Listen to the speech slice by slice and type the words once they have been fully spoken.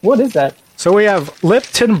What is that? So we have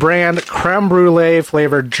Lipton brand creme brulee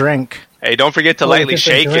flavored drink. Hey, don't forget to lightly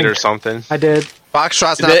shake it or something. I did.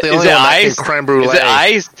 Foxtrot's not the only one making creme brulee. Is it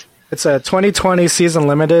iced? It's a 2020 season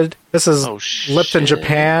limited. This is Lipton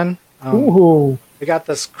Japan. Ooh. We got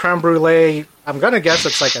this creme brulee. I'm going to guess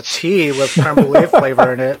it's like a tea with creme brulee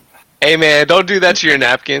flavor in it. Hey, man, don't do that to your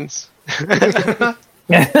napkins.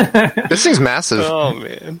 This thing's massive. Oh,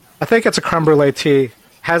 man. I think it's a creme brulee tea.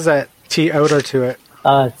 Has that tea odor to it.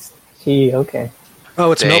 It's tea, okay.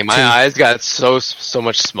 Oh, it's milk tea. My eyes got so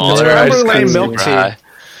much smaller. It's creme brulee milk tea.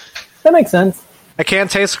 That makes sense. I can't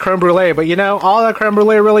taste creme brulee, but all that creme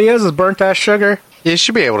brulee really is burnt-ass sugar. You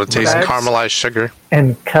should be able to taste caramelized sugar.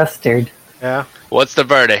 And custard. Yeah. What's the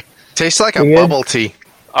verdict? Tastes like a bubble tea.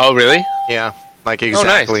 Oh, really? Yeah, like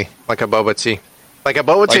exactly like a boba tea. Like a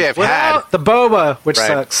boba tea I've had. The boba, which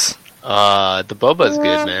sucks. The boba's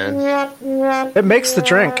good, man. It makes the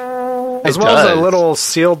drink. As well as a little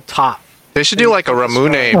sealed top. They should do like a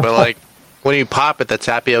ramune, but like when you pop it, the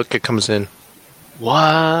tapioca comes in. What?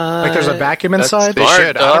 Like there's a vacuum inside? They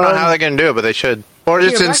should. I don't know how they're going to do it, but they should. Or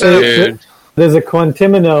just inside. There's a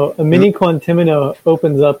Quantimino, a mini Quantimino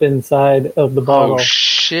opens up inside of the bottle. Oh,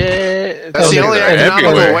 shit. That's the only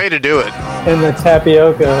economical way to do it. And the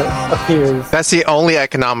tapioca appears. That's the only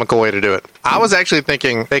economical way to do it. I was actually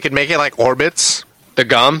thinking they could make it like Orbits. The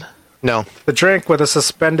gum? No. The drink with the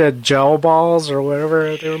suspended gel balls or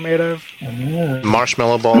whatever they were made of.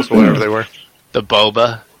 Marshmallow balls, whatever they were. The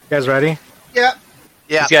boba. You guys ready? Yeah.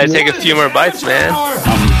 Yeah. You gotta take a few more bites, man.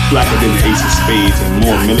 I'm blacker than the ace of spades and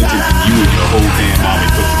more militant than you and your whole damn army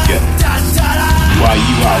put together. While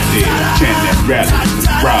you out there chanting at rallies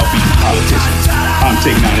with browbeating politicians, I'm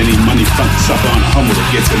taking out any money front sucker on a humble that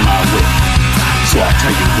gets in my way. So I'll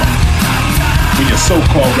tell you what. When your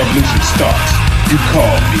so-called revolution starts, you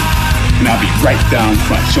call me, and I'll be right down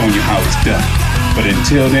front showing you how it's done. But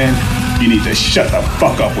until then, you need to shut the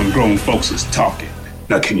fuck up when grown folks is talking.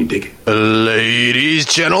 Now, can you dig it? Ladies,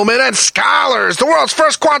 gentlemen, and scholars, the world's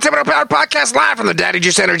first Quantimino powered podcast live from the Daddy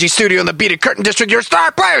Juice Energy Studio in the Beat It Curtain District. Your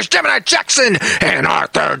star players, Gemini Jackson and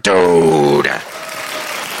Arthur Dude.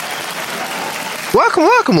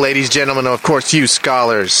 Welcome, ladies, gentlemen, and of course, you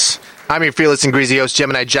scholars. I'm your fearless and greasy host,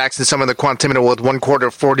 Gemini Jackson, some of the Quantimino with 1/4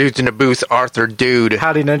 of 4 dudes in a booth, Arthur Dude.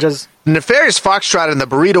 Howdy, ninjas. The nefarious Foxtrot and the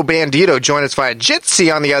Burrito Bandito join us via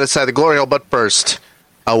Jitsi on the other side of the glory hole, but first,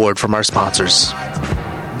 a word from our sponsors.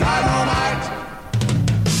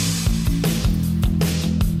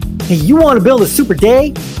 Hey, you want to build a super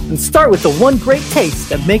day? Then start with the one great taste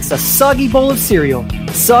that makes a soggy bowl of cereal.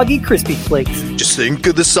 Soggy Crispy Flakes. Just think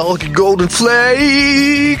of the soggy golden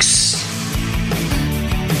flakes.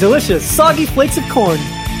 Delicious soggy flakes of corn.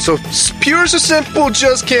 So pure, so simple,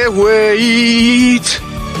 just can't wait.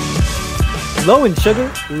 Low in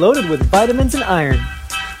sugar, loaded with vitamins and iron.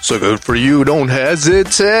 So good for you, don't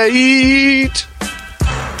hesitate.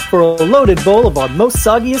 For a loaded bowl of our most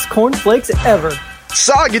soggiest corn flakes ever.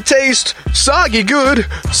 Soggy taste, soggy good,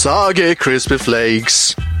 soggy crispy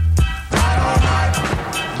flakes.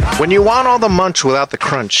 When you want all the munch without the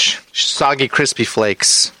crunch, soggy crispy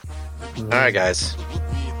flakes. Alright, guys.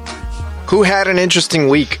 Who had an interesting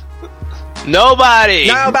week? Nobody!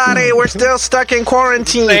 We're still stuck in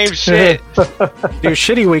quarantine. Same shit. Do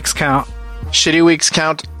shitty weeks count? Shitty weeks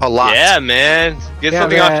count a lot. Yeah, man. Get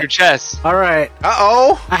something off your chest. All right.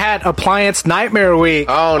 Uh-oh. I had appliance nightmare week.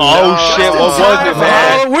 Oh, no. Oh, shit. What was it,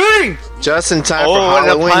 man? Halloween! Just in time for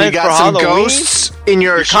Halloween. You got some ghosts in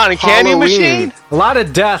your cotton candy machine? A lot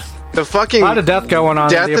of death. A lot of death going on.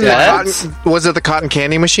 Death in the cotton. Was it the cotton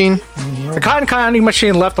candy machine? The cotton candy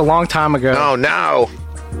machine left a long time ago. Oh, no.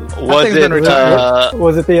 Was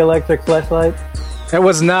it the electric flashlight? It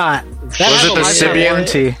was not. Was it the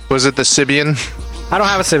Sibian? Was it the Sibian? I don't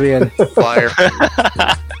have a Sibian. Liar.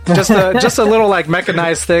 just a little like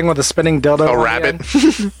mechanized thing with a spinning dildo. A rabbit.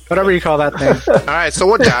 Whatever you call that thing. Alright, so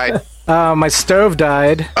what died? My stove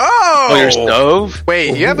died. Oh! Your stove?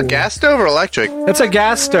 Wait, you have a gas stove or electric? It's a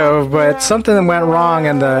gas stove, but something went wrong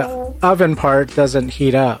and the oven part doesn't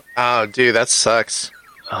heat up. Oh, dude, that sucks.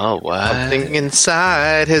 Oh, what? Something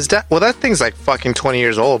inside his well, that thing's like fucking 20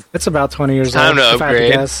 years old. It's about 20 years Time old. to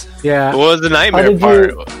upgrade. Yeah. What was the nightmare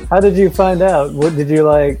part? How did you find out? What did you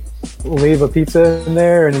leave a pizza in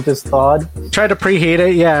there and it just thawed? Tried to preheat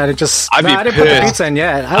it, yeah, and it just... I didn't put the pizza in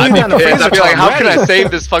yet. I'd be like, how can I save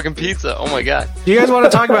this fucking pizza? Oh my god. Do you guys want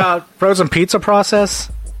to talk about frozen pizza process?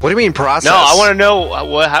 What do you mean process? No, I want to know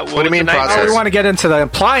what do you mean process? Oh, we want to get into the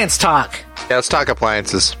appliance talk. Yeah, let's talk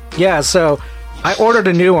appliances. Yeah, so I ordered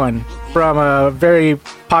a new one from a very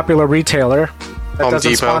popular retailer that Home doesn't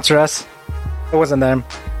Depot. sponsor us. It wasn't them.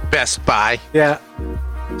 Best Buy. Yeah.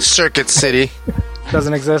 Circuit City.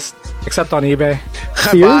 doesn't exist except on eBay.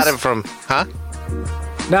 I bought it from, huh?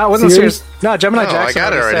 No, it wasn't Sears. No, Gemini Jackson. I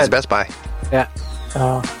got it already. It's Best Buy. Yeah.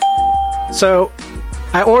 So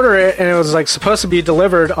I order it, and it was like supposed to be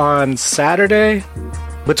delivered on Saturday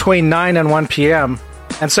between 9 and 1 p.m.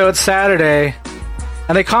 And so it's Saturday,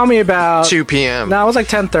 and they call me about 2 p.m. No, it was like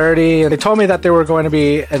 10:30, and they told me that they were going to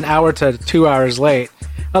be an hour to 2 hours late.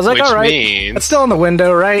 I was like, Which all right, means... it's still in the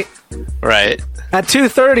window, right? Right. At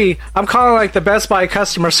 2:30, I'm calling like the Best Buy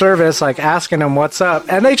customer service, like asking them what's up,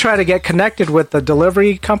 and they try to get connected with the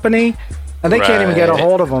delivery company, and they can't even get a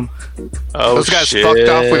hold of them. Oh, those guys shit. fucked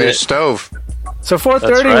off with your stove. So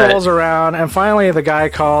 4:30 rolls around, and finally the guy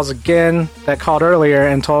calls again that called earlier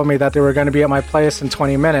and told me that they were going to be at my place in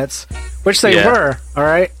 20 minutes, which they were, all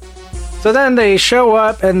right? So then they show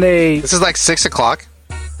up, and This is like 6 o'clock?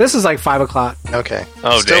 This is like 5 o'clock. Okay.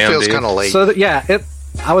 Oh, Still damn, feels dude. kind of late. So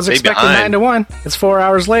I was expecting behind. 9 to 1. It's 4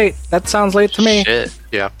 hours late. That sounds late to me. Shit.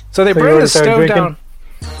 Yeah. So they So you bring already the started stove down.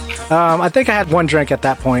 drinking? I think I had one drink at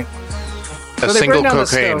that point. A So they single bring down the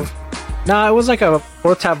cocaine. stove. No, it was like a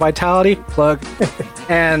 4-tap Vitality plug.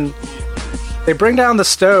 And they bring down the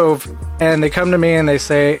stove, and they come to me and they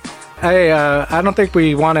say, hey, I don't think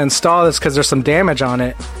we want to install this because there's some damage on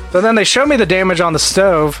it. So then they show me the damage on the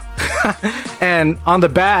stove, and on the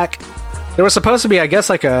back, there was supposed to be, I guess,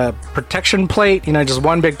 like a protection plate, just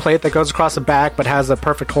one big plate that goes across the back but has the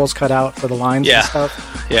perfect holes cut out for the lines and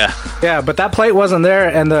stuff. Yeah. Yeah, but that plate wasn't there,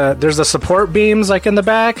 and there's the support beams like in the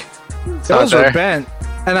back. Those were bent.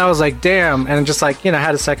 And I was like, damn. And just like, I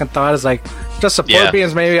had a second thought. It's like, just support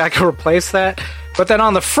beams, maybe I could replace that. But then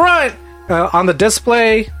on the front, on the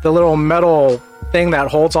display, the little metal thing that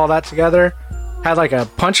holds all that together had like a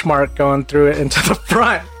punch mark going through it into the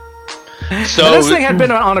front. So and this thing had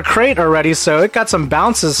been on a crate already, so it got some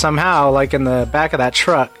bounces somehow, like in the back of that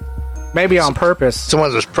truck. Maybe on purpose.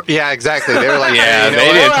 Someone was, yeah, exactly. They were like, yeah, hey,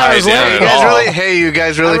 they didn't tie it down at all. You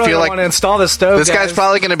guys really I feel like want to install this stove. This guy's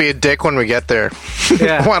probably going to be a dick when we get there.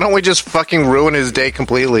 Yeah. Why don't we just fucking ruin his day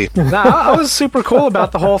completely? Nah, I was super cool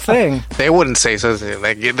about the whole thing. They wouldn't say something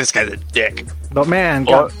like, this guy's a dick. But man,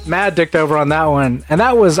 got mad dicked over on that one. And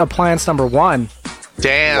that was appliance number 1.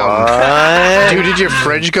 Damn. What? Dude, did your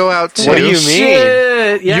fridge go out too? What do you mean?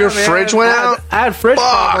 Shit. Yeah, Your man. fridge went out? I had fridge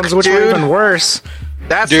problems, which were even worse.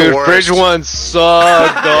 That's Dude, the worst. fridge one sucked,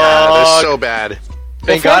 Yeah, dog. that's so bad.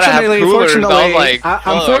 Thank God I have coolers. Fortunately, Like,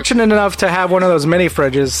 I'm fortunate enough to have one of those mini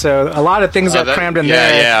fridges, so a lot of things are crammed in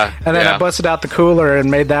there. Yeah, and then I busted out the cooler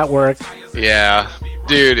and made that work. Yeah.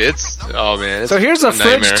 Dude, it's so here's a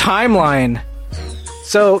fridge nightmare. timeline.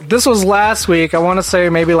 So this was last week. I want to say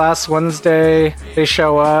maybe last Wednesday. They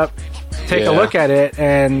show up, take a look at it,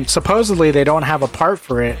 and supposedly they don't have a part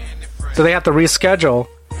for it. So they have to reschedule.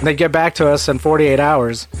 And they get back to us in 48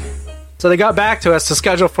 hours. So they got back to us to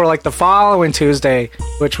schedule for like the following Tuesday,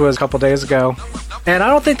 which was a couple days ago. And I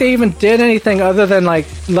don't think they even did anything other than like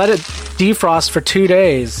let it defrost for 2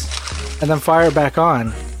 days and then fire it back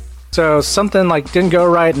on. So something like didn't go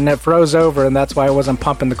right and it froze over, and that's why it wasn't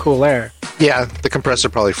pumping the cool air. Yeah, the compressor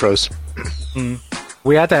probably froze.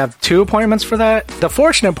 We had to have 2 appointments for that. The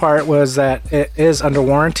fortunate part was that it is under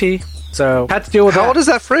warranty, so had to deal with How that. old is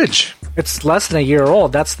that fridge? It's less than a year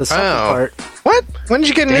old. That's the second part. What? When did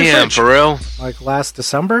you get a new Damn, fridge? for real? Like last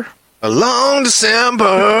December? A long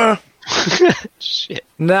December. Shit.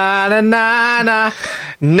 Na na na na.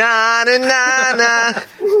 Na na na na.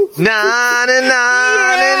 Na na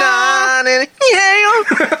na na.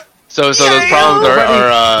 Yeah. So those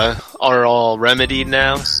problems are all remedied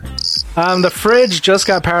now? The fridge just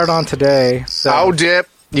got powered on today. So. Oh, dip.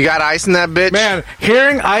 You got ice in that bitch? Man,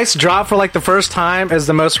 hearing ice drop for like the first time is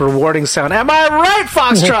the most rewarding sound. Am I right,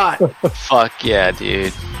 Foxtrot? Fuck yeah,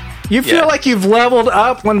 dude. You feel like you've leveled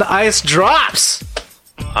up when the ice drops.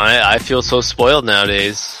 I feel so spoiled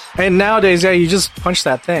nowadays. And nowadays, you just punch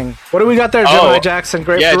that thing. What do we got there, Gemini Jackson?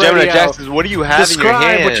 Great for Gemini radio. Jackson, what do you have in your hands?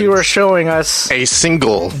 Describe what you were showing us. A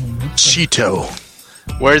single Cheeto.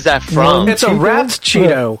 Where's that from? It's a wrapped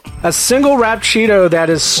Cheeto. A single wrapped Cheeto that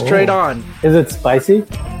is straight on. Is it spicy?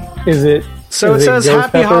 Is it? So it says ghost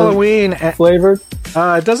Happy pepper Halloween. flavored.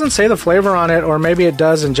 It doesn't say the flavor on it, or maybe it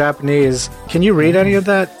does in Japanese. Can you read any of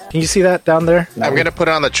that? Can you see that down there? I'm going to put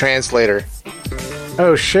it on the translator.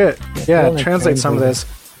 Oh, shit. Yeah, translate some of this.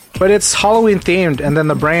 But it's Halloween themed, and then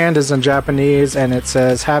the brand is in Japanese, and it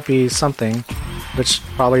says Happy something, which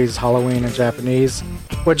probably is Halloween in Japanese.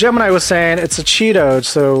 What Gemini was saying, it's a Cheeto,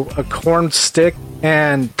 so a corn stick,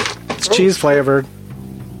 and it's cheese flavored.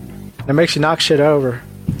 It makes you knock shit over.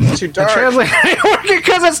 Too dark. Translate ain't working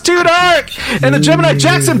because it's too dark. In the Gemini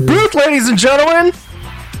Jackson booth, ladies and gentlemen.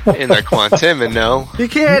 In the Quantimino. You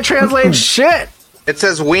can't translate shit. It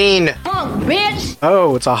says ween. bitch!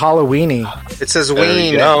 Oh, it's a Halloweeny. It says There you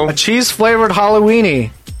ween. go. A cheese-flavored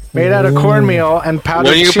Halloweeny. Made out of cornmeal and powdered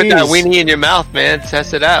When you cheese. put that weenie in your mouth, man,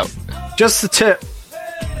 test it out. Just the tip.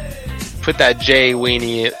 Put that J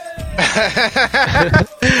weenie in.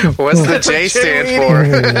 What's the J stand for?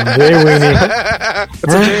 J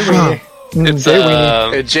weenie. It's a J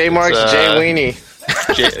weenie. It's J marks it's, J weenie.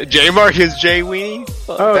 J Mark is J weenie.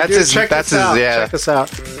 Oh, That's dude, his- check that's this his- out. yeah. Check this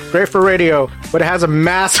out. Great for radio, but it has a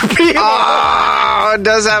massive pee hole. Oh, it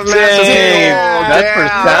does have massive Dang, that's for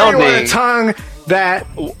You want a sounding. tongue that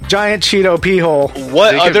giant Cheeto pee hole.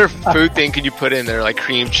 What other food thing can you put in there? Like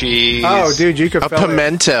cream cheese? Oh, dude, you could A fill it.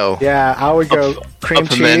 pimento. Yeah, I would go cream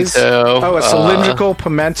cheese. pimento. Oh, a cylindrical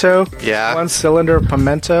pimento. Yeah. 1 cylinder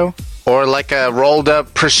pimento. Or like a rolled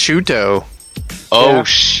up prosciutto. Oh, Yeah.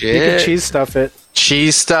 shit. You can cheese stuff it.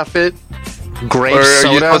 Cheese stuff it. Grape Or are you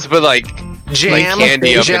soda. supposed to put like Jam.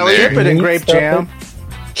 candy up jelly. in there? Dip it in Meat grape stuff jam.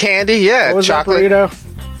 Candy, yeah. What was chocolate. that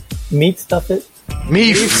burrito? Meat stuff it.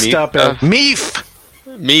 Meef. Stuff it. Meef.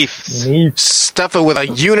 Meef. Meat. Stuff it with a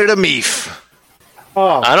unit of meef.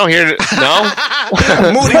 Oh. I don't hear it. No?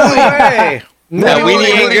 Moody, No moody. way. That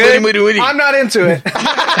weenie ain't good? Moody, moody. I'm not into it.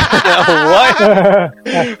 What?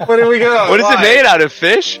 Where do we go? What is it made out of?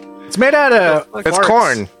 Fish? It's made out of It's farts.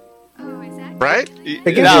 corn. Right? It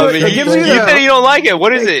gives No, you, but it gives you you said the, you don't like it.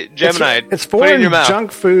 What is it, Gemini? It's Put it in foreign your mouth.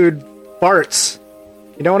 junk food farts.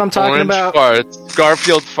 You know what I'm talking Orange about? farts.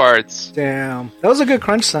 Garfield farts. Damn. That was a good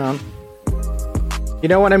crunch sound. You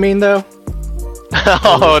know what I mean, though?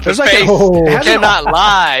 Oh, the There's like face. a- Oh. it has an- Cannot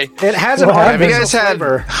lie. It has an Well, have Have you artificial guys had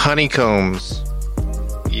flavor. honeycombs?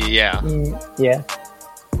 Yeah. Yeah.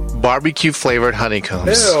 Barbecue flavored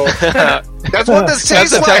honeycombs. Ew. That's what this That's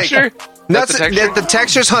tastes the like. texture? That's the texture? the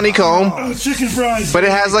texture's honeycomb, Chicken fries. but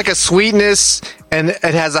it has like a sweetness and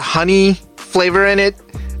it has a honey flavor in it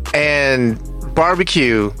and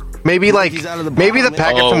barbecue. Maybe like maybe the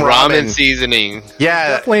packet Oh, from ramen ramen. seasoning. Yeah,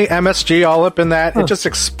 Definitely MSG all up in that. It just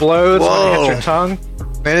explodes when it Whoa. hits your tongue.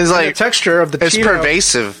 and it's The like texture of the it's Cheeto.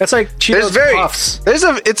 pervasive. That's like Cheetos Puffs.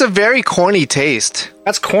 It's a very corny taste.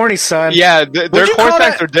 That's corny, son. Yeah, their you corn call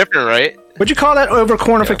snacks that- are different, right? Would you call that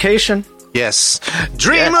over-cornification? Yes.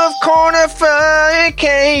 Dream of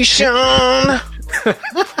cornification.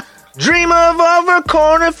 Dream of over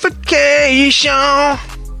cornification.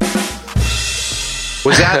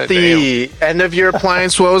 Was that the end of your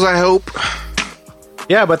appliance woes, I hope?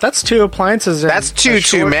 Yeah, but that's 2 appliances. In That's too a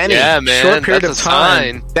short- many. Yeah, man. Short period that's of a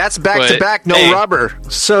time. sign. That's back to But, back, no hey, rubber.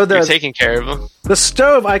 So You're the taking care of them. the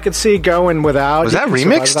stove I could see going without. Was You that can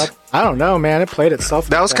survive remixed? without- I don't know, man. It played itself.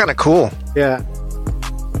 That was kind of cool. Yeah.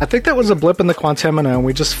 I think that was a blip in the Quantimino, and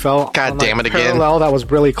we just fell. God on damn a it again. Parallel that was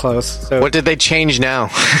really close. So What did they change now?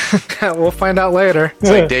 we'll find out later. It's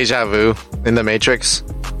like deja vu in the Matrix.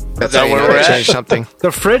 That's that how you where know we're they at? changed something.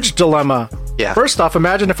 The fridge dilemma. Yeah. First off,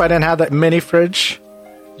 imagine if I didn't have that mini fridge.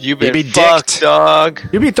 You've been be fucked, dicked. dog.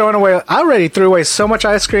 You'd be throwing away. I already threw away so much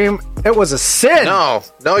ice cream. It was a sin. No,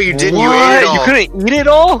 you didn't. What? You ate it all. You couldn't eat it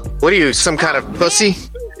all? What are you, some kind of pussy?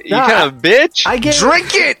 You Nah, kind of bitch? I gave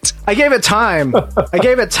Drink it! I gave it time. I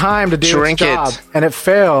gave it time to do Drink its it. job, and it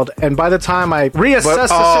failed. And by the time I reassessed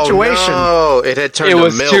the situation, No, it had turned It to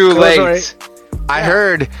was milk. too was late. already- I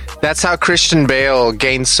heard that's how Christian Bale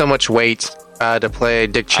gained so much weight to play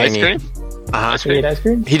Dick Ice Cheney. cream? Uh-huh. You ate ice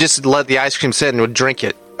cream? He just let the ice cream sit and would drink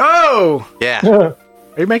it. oh, Yeah. are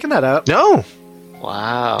you making that up? No.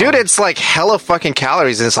 Wow. Dude, it's like hella fucking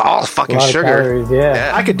calories and it's all A fucking lot of sugar. calories, yeah.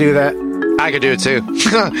 Yeah. I could do that. I could do it too.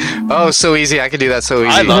 Oh, so easy. I could do that so easy.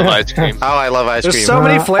 I love ice cream. Oh, I love ice There's cream. so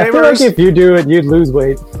many I feel flavors. like if you do it, you'd lose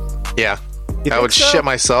weight. Yeah. You I think would so? shit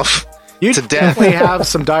myself You to death. definitely have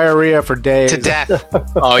some diarrhea for days. to death.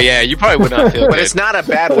 Oh, yeah, you probably would not feel But good. it's not a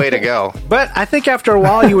bad way to go. But I think after a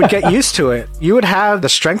while you would get used to it. You would have the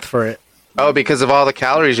strength for it. Oh, because of all the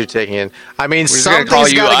calories you're taking in. I mean, just gonna something's call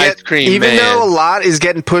you got to ice get, cream even man. though a lot is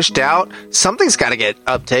getting pushed out, something's got to get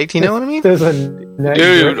uptaked. You know what I mean? There's a net,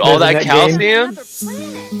 Dude, all there's a that net gain.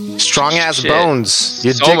 calcium? Strong ass Shit. bones.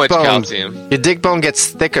 Your So dick much bone. calcium. Your dick bone gets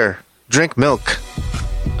thicker. Drink milk.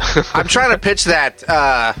 I'm trying to pitch that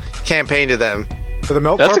campaign to them. For the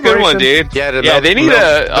milk That's a good one, Corporation? dude. Yeah, the Yeah, milk- they need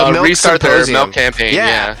milk- to the milk restart their symposium. milk campaign.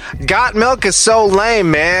 Yeah. Got milk is so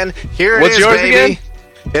lame, man. Here it What's is, yours baby. again?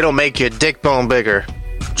 It'll make your dick bone bigger.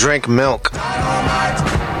 Drink milk.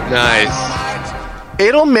 Nice.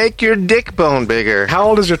 It'll make your dick bone bigger. How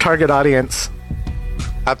old is your target audience?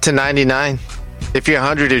 Up to 99. If you're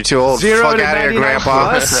 100, you're too old. 0 Fuck to out of here, 99 Grandpa.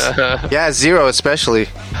 plus? Yeah, 0 especially.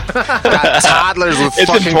 Got toddlers with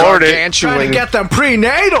It's fucking important. Trying to gargantuan. get them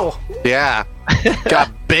prenatal. Yeah.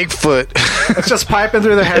 Got Bigfoot. It's just piping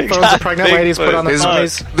through the headphones the pregnant ladies put on the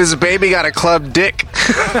ponies. This baby got a club dick.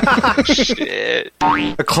 Shit.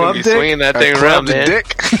 A club dick? Swinging that thing around, man.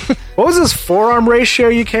 Dick. What was this forearm ratio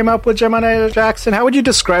you came up with, Gemini Jackson? How would you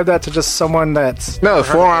describe that to just someone that's... No,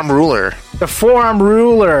 forearm ruler. The forearm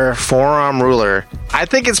ruler. Forearm ruler. I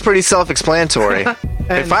think it's pretty self-explanatory.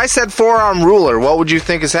 If I said forearm ruler, what would you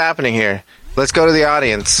think is happening here? Let's go to the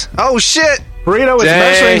audience. Oh, shit! Burrito is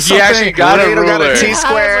measuring something. He actually got a ruler. Got a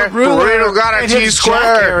T-square. Burrito got a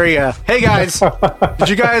T-square. Area. Hey, guys. Did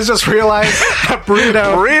you guys just realize that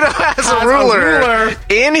Burrito has a ruler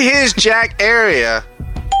in his jack area?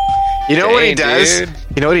 You know what he does? Dude.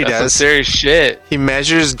 You know what he That's does? some serious shit. He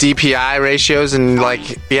measures DPI ratios and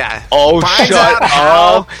Oh, shut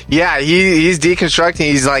up. Yeah, he's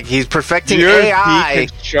deconstructing. He's perfecting AI.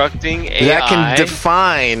 Deconstructing AI that can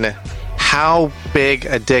define how big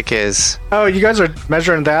a dick is. Oh, you guys are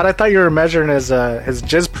measuring that? I thought you were measuring his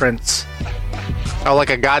jizz prints. Oh,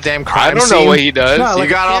 like a goddamn crime I don't scene? know what he does. No, You like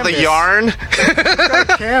got all the yarn?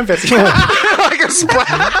 Canvas. Like a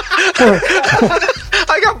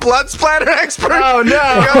like a blood splatter expert? Oh, no. You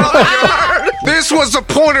got all the yarn? This was the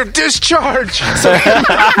point of discharge.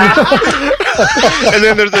 And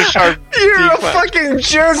then there's a sharp You're a decline. fucking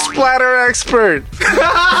jizz splatter expert.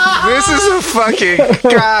 This is a fucking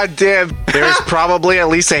goddamn. There's probably at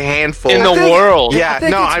least a handful in the world. Yeah,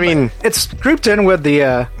 I mean, it's grouped in with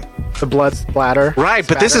the blood splatter. right,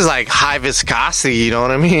 but this is like high viscosity. You know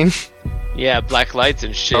what I mean? Yeah, black lights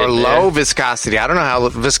and shit. Or man. low viscosity. I don't know how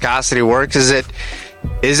viscosity works. Is it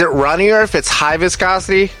runnier if it's high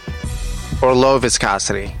viscosity or low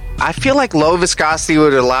viscosity? I feel like low viscosity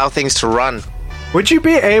would allow things to run. Would you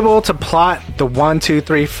be able to plot the 1, 2,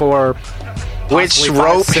 3, 4? Which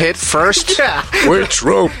rope hit first? Yeah. Which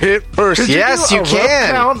rope hit first? Yes, you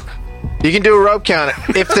can. You can do a rope count.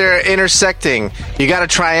 If they're intersecting, you got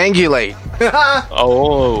to triangulate.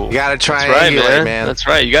 Oh. You got to That's right, triangulate, man. That's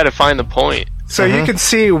right. You got to find the point. So you can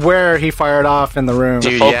see where he fired off in the room.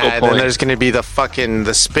 Dude, focal yeah, and then point. there's going to be the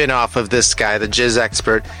spin-off of this guy, the jizz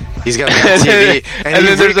expert. He's going to be on TV. And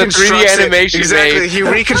then there's a 3D reconstructs it. animation Exactly. made. He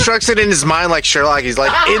reconstructs it in his mind like Sherlock. He's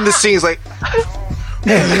like in the scene. He's like... And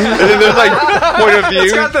then there's like point of view.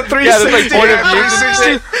 It's got the 360. Yeah, there's like point of view.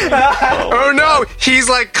 360. Oh no, he's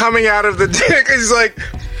like coming out of the dick. He's like...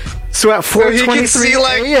 So at 4:23 he can see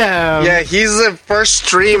like... a.m. Yeah, he's the first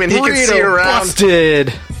stream and he can see Burrito around.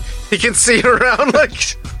 busted. He can see around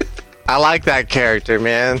like... I like that character,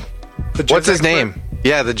 man. What's his name?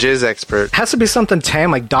 Yeah, the jizz expert. Has to be something tame,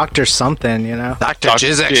 like Dr. Something, you know? Dr.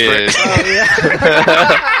 Jizz expert.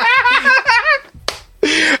 Jizz.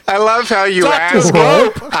 I love how you ask.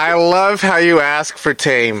 I love how you ask for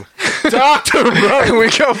tame. Dr. Rope. We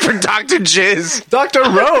go for Dr. Jizz. Dr.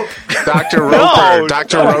 Rope. Dr. Roper.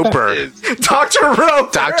 Dr. Roper. Dr.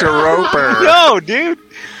 Rope. Dr. Roper. No, dude.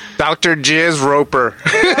 Dr. Jizz Roper.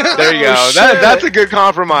 There you go. That's a good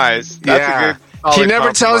compromise. That's a good. He solid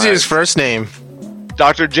never tells you his compromise. first name.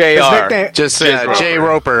 Dr. His JR. nickname- Just Jizz J.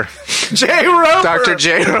 Roper. J. Roper. Dr.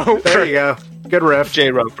 J. Roper. There you go. Good riff. J.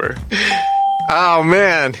 Roper. Oh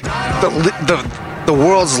man, the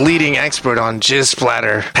world's leading expert on jizz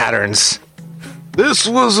splatter patterns. This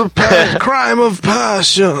was a crime of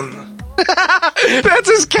passion. That's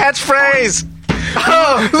his catchphrase.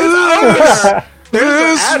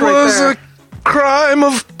 This was a crime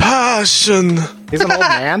of passion. He's an old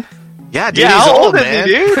man. Yeah, dude, Yeah, he's how old, old is man.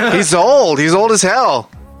 he, dude? He's old. He's old as hell.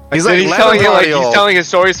 He's like He's 11 telling, party old. he's telling his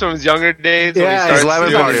stories from his younger days. when he Yeah, starts he's 11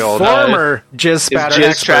 doing party his, old. Former jizz spatter jizz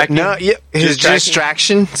expert. tracking. No, yeah, his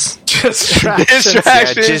Distracting. distractions. Distractions.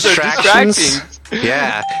 Distractions. Yeah, or distractions. distracting.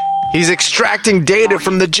 Yeah. He's extracting data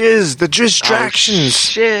from the jizz, the distractions.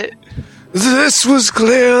 Shit. This was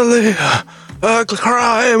clearly a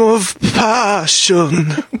crime of passion.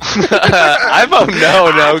 I vote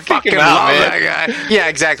no. Kick him out, Love man. that guy. Yeah,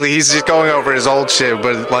 exactly. He's just going over his old shit,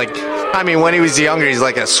 but like, I mean, when he was younger, he's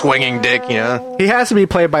like a swinging dick, you know? He has to be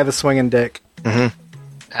played by the swinging dick.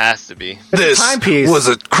 Has to be. It's a timepiece. was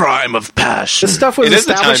a crime of passion. This stuff was It is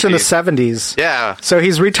a established in the timepiece. 70s. Yeah. So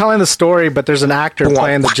he's retelling the story, but there's an actor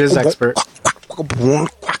playing the jizz expert.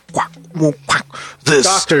 This,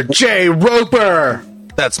 Dr. J. Roper.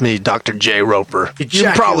 that's me, Dr. J. Roper. You're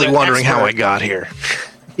Ejaculate probably wondering how I expert. got here.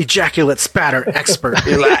 Ejaculate spatter expert.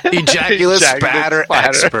 Ejaculate spatter spatter.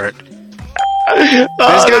 expert. There's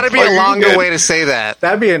got to be a fucking longer good. way to say that.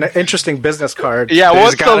 That'd be an interesting business card. Yeah, There's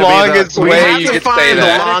what's the gotta be longest we way have you to could find say the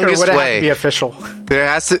that? longest Or would it have way. to be official?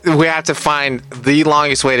 We have to find the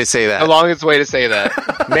longest way to say The that. longest way to say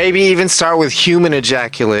that. Maybe even start with human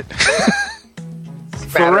ejaculate.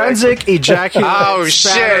 Forensic ejaculate Oh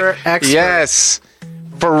spatter shit! expert. Yes,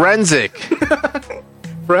 forensic.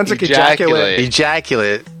 Forensic ejaculate.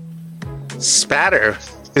 Ejaculate. Spatter.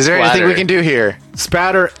 Is there anything we can do here?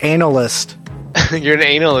 Spatter analyst. You're an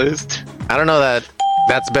analyst. I don't know that.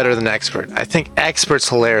 That's better than expert. I think expert's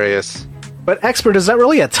hilarious. But expert, is that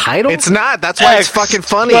really a title? It's not. That's why it's fucking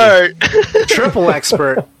funny. Triple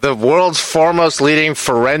expert. The world's foremost leading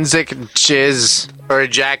forensic jizz or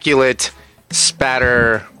ejaculate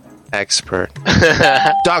spatter expert.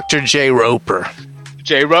 Dr. J. Roper.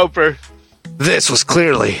 J. Roper. This was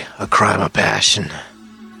clearly a crime of passion.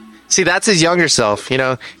 See, that's his younger self, you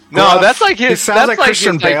know. No, that's like his. sounds That's like like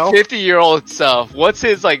Christian his Bale. 50-year-old self. What's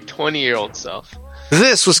his 20-year-old self?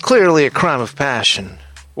 This was clearly a crime of passion.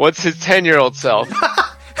 What's his 10-year-old self?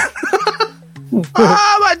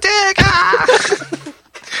 Oh, my dick!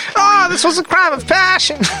 Oh, this was a crime of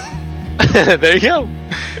passion. There you go.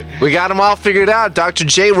 We got them all figured out. Dr.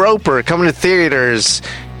 J. Roper coming to theaters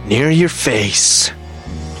near your face.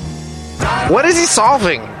 What is he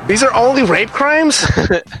solving? These are only rape crimes?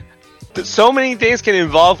 So many things can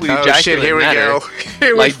involve with ejaculate. Shit, here we matter. go.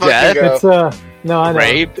 Here we Like fucking death? go. It's no, I know.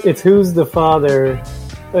 Rape? It's who's the father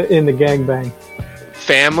in the gangbang.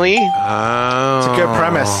 Family? Oh. It's a good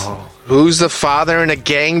premise. Who's the father in a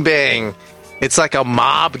gangbang? It's like a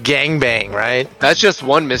mob gangbang, right? That's just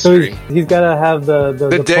one So mystery. he's got to have the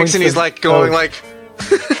Dicks, points and he's of- like going of- like,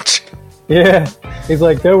 Yeah, he's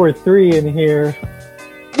like, there were 3 in here.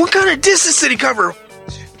 what kind of distance did he cover?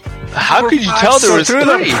 How could you tell there So was through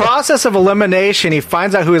 3? the process of elimination, he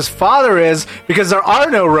finds out who his father is because there are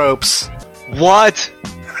no ropes. What?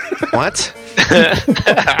 What? There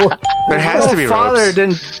has to be father ropes.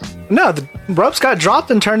 didn't. No, the ropes got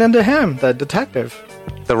dropped and turned into him, the detective.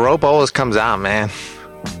 The rope always comes out, man.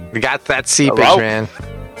 We got that seepage, rope? man.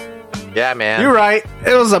 Yeah, man. You're right.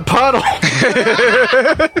 It was a puddle.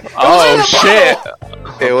 Oh, shit.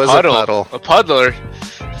 It was Puddle. a puddle. A puddler.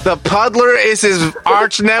 The puddler is his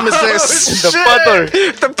arch nemesis. The puddler.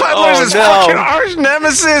 The puddler is his fucking arch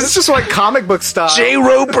nemesis. It's just like comic book style. J.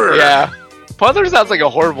 Roper. Yeah. Puddler sounds like a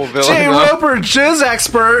horrible villain. J. though. Roper, jizz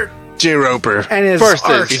expert, J. Roper. and his First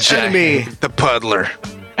arch is enemy. The puddler.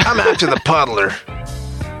 I'm after the puddler.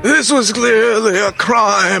 This was clearly a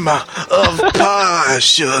crime of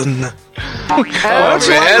passion. Why don't you like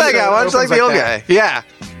man. that guy? Why don't you like the old that. guy? Yeah.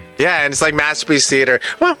 Yeah, and it's like Masterpiece Theater.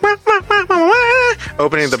 Opening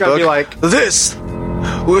the It's gotta book. be like- This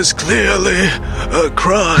was clearly a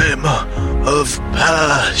crime of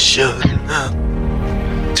passion.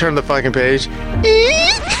 Turn the fucking page.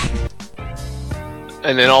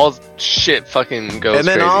 And then all shit fucking goes And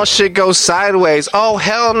then crazy. all shit goes sideways. Oh,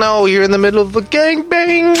 hell no, you're in the middle of a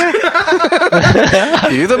gangbang.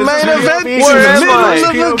 You're the main event. POV. You're in the Where am I?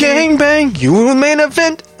 middle of a gangbang. You're the main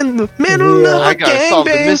event in the middle of I a gotta solve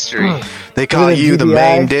the gangbang. mystery. They call Is it you the GBI?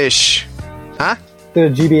 main dish. Huh? The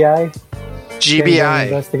GBI. Gangbang GBI.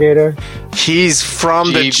 investigator. He's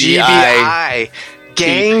from the GBI. GBI.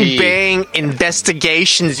 Gangbang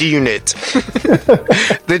Investigations Unit.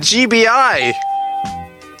 The GBI.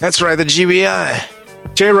 That's right, the GBI.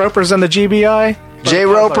 J. Roper's in the GBI. J.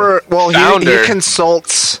 Roper, well, he Founder.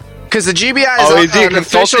 consults. Because the GBI Oh, is is he a an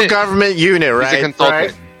official consultant? government unit, He's a right?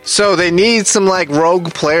 consultant. So they need some like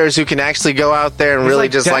rogue players who can actually go out there and He's really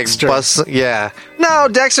like just Dexter. like bust. Yeah. No,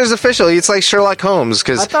 Dexter's official. It's like Sherlock Holmes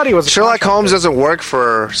because I thought he was a Sherlock contractor. Holmes doesn't work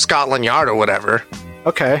for Scotland Yard or whatever.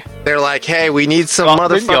 Okay, They're like, hey, we need some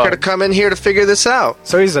Scotland motherfucker Yard. to come in here to figure this out.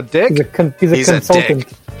 so he's a dick. He's a He's a consultant.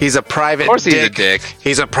 dick. He's a private Of course dick. he's a dick.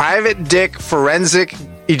 He's a private dick forensic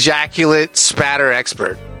ejaculate spatter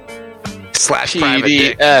expert. Slash private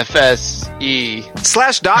dick. PDFSE.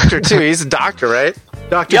 Slash doctor, too. He's a doctor, right?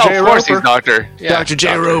 Dr. Yeah, J. of course Roper. he's doctor. Yeah, Dr. J.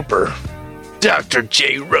 doctor. Roper. Dr.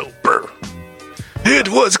 J. Roper. It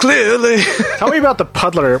was clearly... Tell me about the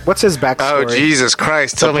puddler. What's his backstory? Oh, Jesus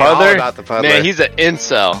Christ. The Tell me all puddler? about the puddler. Man, he's an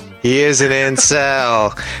incel. He is an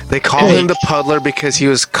incel. They call him the puddler because he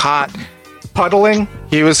was caught... Puddling.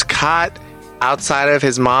 He was caught outside of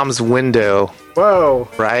his mom's window, Whoa.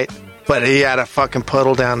 right? But he had a fucking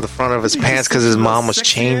puddle down the front of his pants because his mom was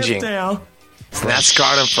changing. And that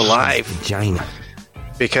scarred him for life. Vagina.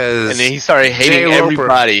 Because... And then he started hating Jay Roper-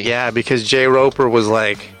 everybody. Yeah, because Jay Roper was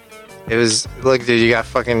like... It was... Look, dude, you got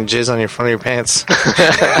fucking jizz on your front of your pants.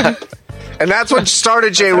 And that's what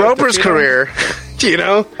started Jay Roper's career. You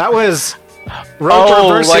know? That was Roper Oh,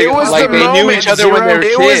 versus. like- It was like the they knew moment. each other when they were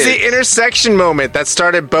It was kids. the intersection moment that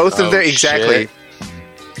started both of Oh, their... Exactly. shit.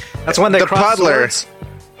 That's when they the crossed puddler. swords.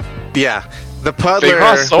 Yeah. The puddler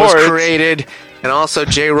crossed was swords. created... And also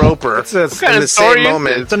Jay Roper It's a- in kind the of story same is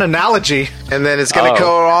moment. It's an analogy. And then it's going to Oh. go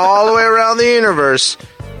all the way around the universe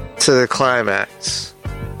to the climax.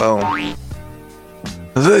 Boom.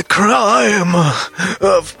 The crime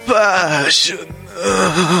of passion.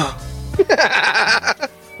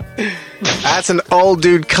 That's an old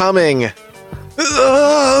dude coming. Man,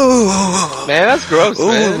 that's gross,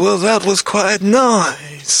 man. Well, that was quite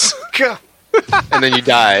nice. And then you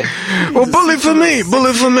die. Well, bully for me.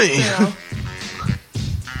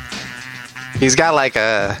 He's got like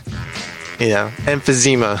a,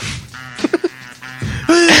 emphysema.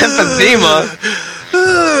 Emphysema?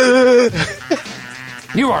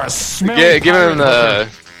 You are a smelly Yeah, give him the...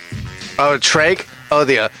 Oh, trach? Oh,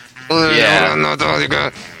 the... Yeah.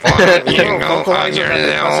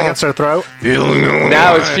 Against her throat.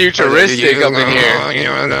 Now it's futuristic up in here.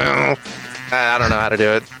 I don't know how to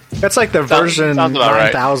do it. That's like the version sounds about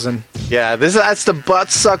right. 9000. Yeah, that's the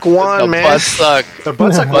butt suck one, The man. butt suck. The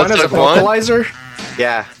butt suck one is a suck one? vocalizer.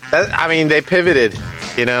 Yeah, they pivoted.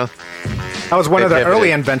 That was one of the pivoted.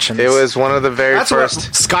 early inventions. It was one of the very That's first. what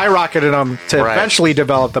skyrocketed them to Right. eventually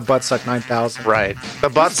develop the butt suck 9000. Right, the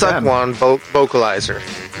butt suck them. one vocalizer.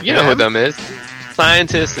 You know who them is.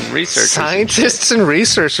 Scientists and researchers. Scientists and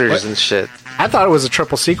researchers and shit. I thought it was a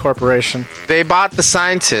Triple C corporation. They bought the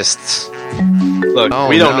scientists. Look, Oh,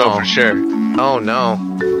 we don't no. know for sure. Oh no,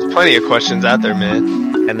 There's plenty of questions out there,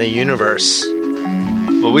 man. and the universe.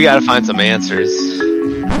 But we gotta find some answers.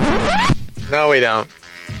 No, we don't.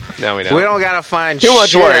 No, we don't. We don't gotta find Too much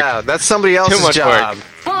shit work. out. That's somebody else's much job.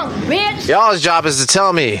 work. Y'all's job is to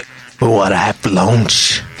tell me what I have for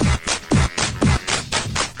lunch.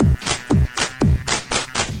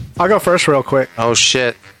 I'll go first real quick, Oh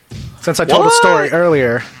shit! since I told the What? story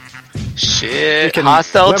earlier. Shit. can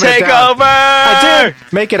Hostile limit it down. takeover! I did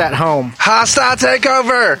make it at home. Hostile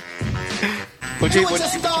takeover. What'd you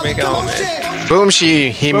make at home, man? Boom!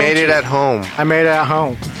 He made it at home. I made it at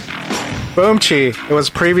home. Boom Chi. It was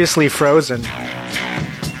previously frozen.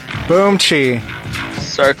 Boom Chi.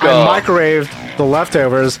 Circle. I microwaved the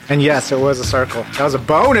leftovers, and yes, it was a circle. That was a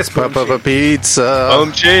bonus boom chi. Pizza.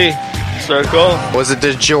 Boom Chi. Circle. Was it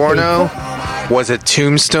DiGiorno? Was it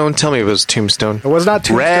Tombstone? Tell me it was Tombstone. It was not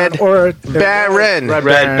Tombstone Red or Baron. Red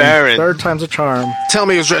Red Baron. Third time's a charm. Tell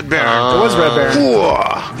me it was Red Baron. It was Red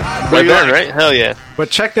Baron. Red Baron, right? Hell yeah. But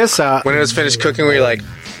check this out. When it was finished cooking, we were like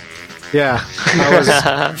Yeah,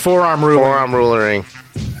 I was forearm ruling. forearm rulering.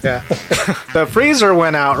 Yeah. The freezer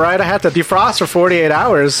went out, right? I had to defrost for 48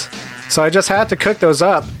 hours. So I just had to cook those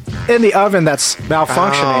up in the oven that's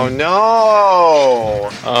malfunctioning. Oh no!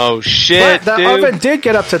 Oh shit, But the dude. oven did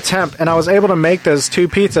get up to temp, and I was able to make those two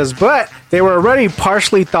pizzas, but they were already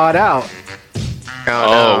partially thawed out. Oh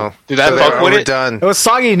no! Did that So fuck they were with it? Done. It was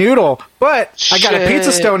soggy noodle, but I got a Shit.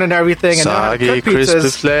 pizza stone and everything, and Soggy, now I cook crispy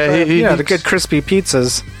pizzas. flakes. Yeah, the good crispy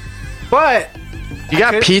pizzas. But You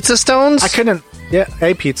got could- pizza stones? I couldn't. Yeah,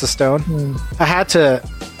 a pizza stone. I had to.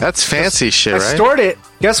 That's fancy shit, I right? stored it.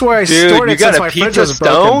 Guess where I Dude, stored you it got since a my fridge pizza was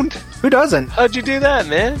broken? stoned? Who doesn't? How'd you do that,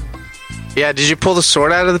 man? Yeah, did you pull the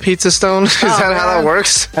sword out of the pizza stone? Is that how that man.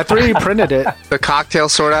 works? I 3D printed it. The cocktail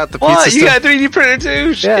sword out the pizza What? stone? You got a 3D printer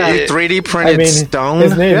too? Yeah. Shit. 3D printed stone?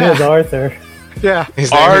 his name Yeah. is Arthur. Yeah.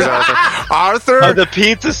 His name is Arthur. Arthur Of the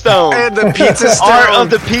pizza stone. and the pizza stone. Art of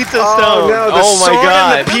the pizza stone. Oh no, the oh my sword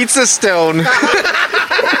god. and the pizza stone.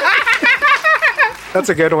 That's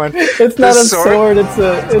a good one. It's not a sword? sword. It's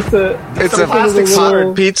a It's a plastic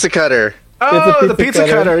sword. pizza cutter. Oh, the pizza pizza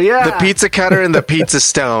cutter. cutter. Yeah. The pizza cutter and the pizza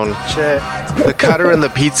stone. Shit. The cutter and the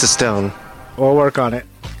pizza stone. We'll work on it.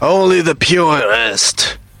 Only the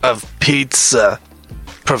purest of pizza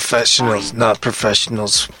professionals, not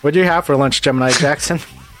professionals. What'd you have for lunch, Gemini Jackson?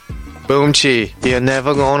 Boom Chi, you're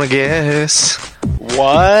never gonna guess. What?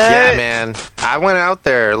 Yeah, man. I went out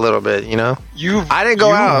there a little bit, you know. I didn't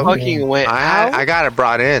go out. Fucking went out. I got it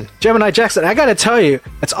brought in. Gemini Jackson, I gotta tell you,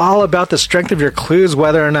 it's all about the strength of your clues,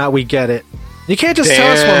 whether or not we get it. You can't just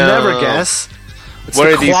tell us we'll Damn. never guess. It's What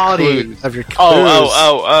the are these quality clues? of your clues.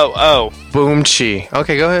 Oh. Boom Chi.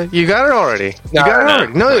 Okay, go ahead. You got it already. No, you got it no.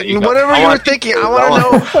 already. No, No, you go. whatever I you were want- thinking. I want to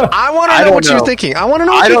know. I want to I know don't what you were know. thinking. I want to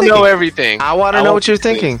know what I you're don't thinking. know everything. I want to know what you're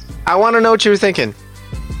thinking. please. I want to know what you're thinking.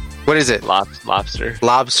 What is it? Lobster.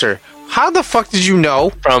 Lobster. How the fuck did you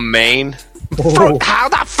know? From Maine. How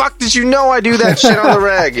the fuck did you know I do that shit on the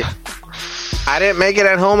reg? I didn't make it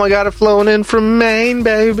at home. I got it flown in from Maine,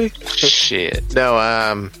 baby. Shit.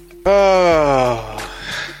 No, Oh.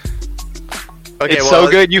 Okay, It's so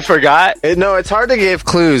good you forgot? No, it's hard to give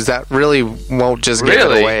clues that really won't just give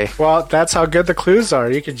Really? it away. Well, that's how good the clues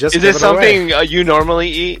are. You can just Is give it it away. something you normally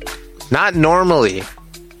eat? Not normally.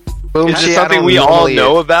 Boom Is Chi, it I something don't we all normally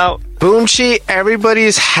know eat. about? Boom Chi,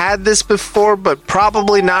 everybody's had this before, but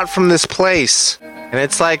probably not from this place. And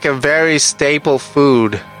it's like a very staple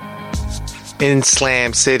food in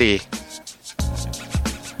Slam City.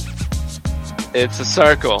 It's a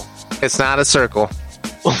circle. It's not a circle.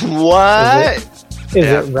 What? Is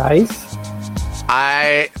it rice?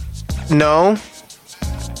 No.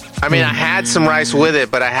 I mean, I had some rice with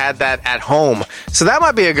it, but I had that at home. So that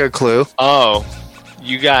might be a good clue. Oh,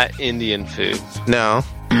 you got Indian food. No.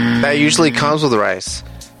 That usually comes with rice.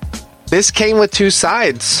 This came with 2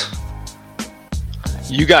 sides.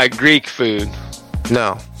 You got Greek food.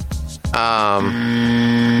 No.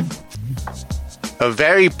 A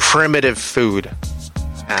very primitive food.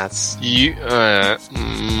 That's You got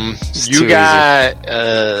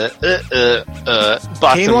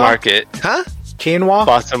Boston Quinoa? Market. huh? Quinoa?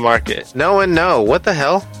 Boston Market. No and no. What the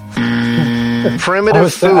hell? I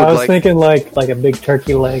Primitive food. was thinking like a big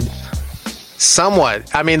turkey leg, Somewhat.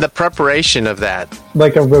 I mean, the preparation of that.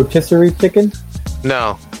 like a rotisserie chicken.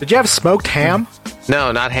 No. Did you have smoked ham?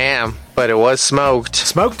 No, not ham, but it was smoked.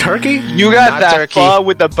 Smoked turkey? You got Not that turkey. pho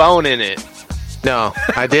with the bone in it. No,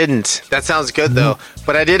 I didn't. That sounds good, though.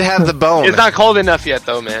 But I did have the bone. It's not cold enough yet,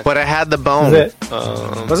 though, man. But I had the bone. Is it?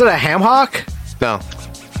 Was it a ham hock? No.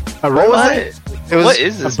 A What was ribeye? it? It was What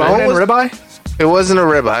is this, Bone man? and ribeye? It wasn't a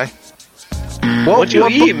ribeye. What'd you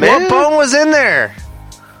eat, man? What bone was in there?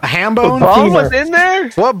 A ham bone? Bone was in there?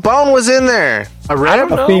 What bone was in there? A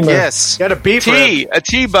rib? A femur. Yes. You had a beef rib. A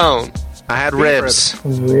T-bone. I had ribs.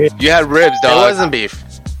 You had ribs, It dog. wasn't beef.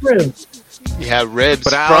 Ribs. You had ribs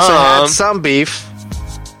But I also had from some beef.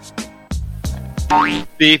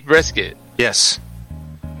 beef brisket. Yes.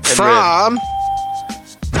 And From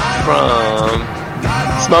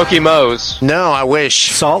Smoky Moe's. No, I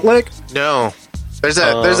wish. Salt Lick? No. There's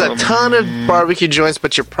a ton of barbecue joints,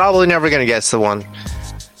 but you're probably never gonna guess the one.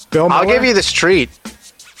 Bill I'll Miller? give you the street.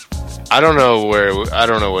 I don't know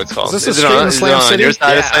what it's called. Is this a it street in is Slam it on City? your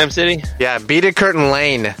side of Yeah. Slam City? Yeah, Beat It Curtain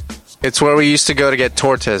Lane. It's where we used to go to get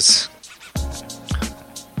tortas.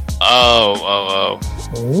 Oh.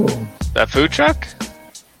 Ooh. That food truck?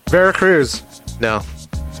 Veracruz. No.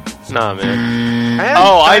 Nah, man. I had-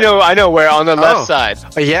 Oh, I know where. On the left Oh. side.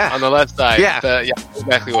 Yeah. On the left side. Yeah. Yeah,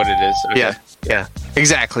 exactly what it is. Okay. Yeah.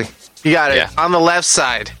 Exactly. You got it. Yeah. On the left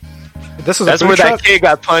side. This is That's a where food truck? that kid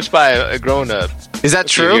got punched by a grown-up. Is that a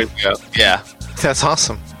few true? years ago. Yeah. That's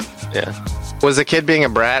awesome. Yeah. Was the kid being a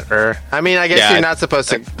brat, or I mean, I guess Yeah, you're not supposed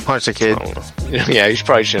to punch a kid. I don't know. Yeah, you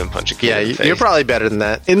probably shouldn't punch a kid. Yeah, in the face. you're probably better than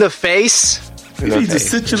that. In the face. In the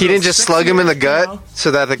face. He didn't just slug him in the gut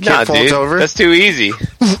so that the kid Nah, falls dude. over. That's too easy.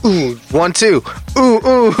 1, 2.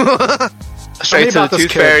 Ooh. Straight to the about this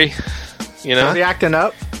tooth kid. fairy. You know? Are they acting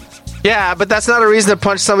up? Yeah, but that's not a reason to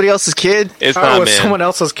punch somebody else's kid. It's Oh, not, it was man. someone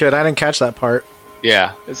else's kid. I didn't catch that part.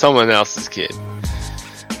 Yeah, it's someone else's kid.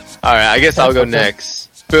 Alright, I guess I'll go next.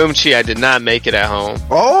 Boom Chi, I did not make it at home.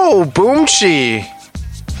 Oh, Boomchi.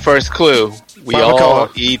 First clue, we Barbacoa. all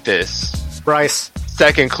eat this. Rice.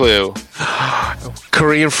 Second clue,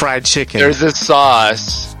 Korean fried chicken. there's this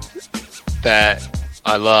sauce that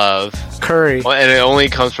I love, Curry. and it only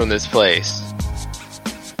comes from this place.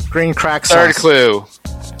 Green crack sauce. Third clue,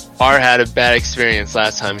 Art had a bad experience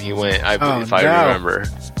last time he went, if I no. remember.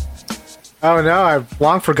 Oh no, I've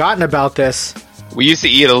long forgotten about this. We used to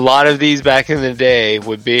eat a lot of these back in the day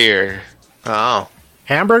with beer. Oh,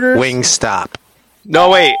 Hamburgers? Wingstop. No,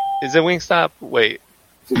 wait, is it Wingstop? Wait,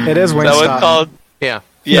 It is is that what it's Wingstop. called? Yeah.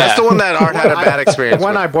 Yeah. That's the one that Art had a bad experience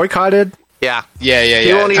When with. I boycotted, Yeah. Yeah.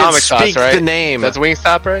 He won't even Atomic sauce, speak right? the name. That's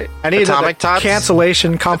Wingstop, right? I needed Atomic a Tots?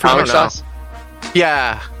 cancellation Atomic confirmation. know. sauce?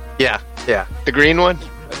 Yeah. The green one?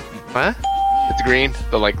 What? It's green?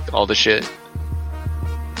 The like all the shit.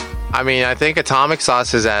 I mean, I think Atomic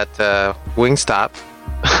Sauce is at Wingstop.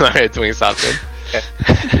 Alright, it's Wingstop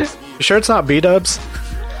then. You sure it's not B-dubs?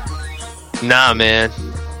 Nah, man.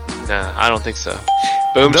 Nah, I don't think so.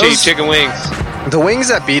 Boom Those- cheese chicken wings. The wings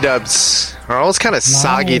at B-Dubs are always kind of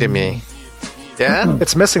soggy to me. Yeah?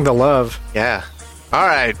 It's missing the love. Yeah. All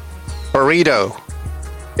right. Burrito,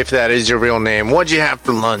 if that is your real name. What'd you have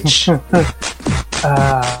for lunch?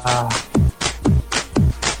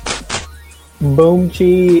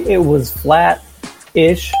 Boomchi, it was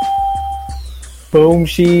flat-ish.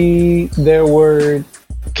 Boomchi, there were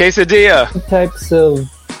Quesadilla. types of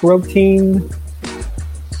protein.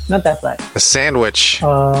 Not that flat. A sandwich.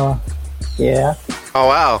 Yeah. Oh,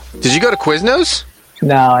 wow. Did you go to Quiznos?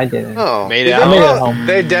 No, I didn't. Oh. Made it I made it at out. home.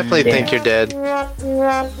 They definitely Yeah. think you're dead.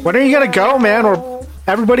 When are you gonna go, man?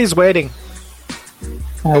 Everybody's waiting.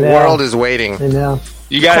 I The know. world is waiting. I know.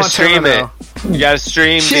 You gotta stream it. Quantimino. You gotta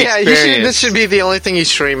stream the Yeah, experience. this should be the only thing you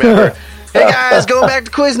stream ever. Hey guys, going back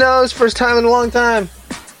to Quiznos. First time in a long time.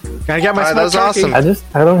 Gotta get my Alright, that was smoked turkey. awesome.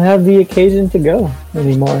 I don't have the occasion to go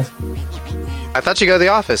anymore. I thought you go to the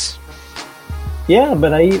office. Yeah,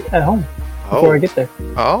 but I eat at home before I get there.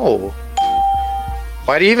 Oh.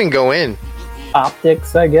 Why do you even go in?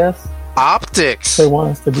 Optics, I guess. Optics. They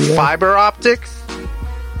want us to be there. Fiber optics?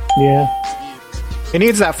 Yeah. He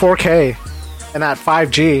needs that 4K and that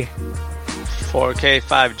 5G. 4K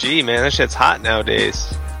 5G, man. That shit's hot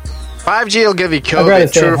nowadays. 5G will give you I'd rather COVID.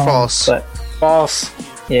 stay True at or home, false? But False.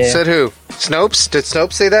 yeah. Said who? Snopes? Did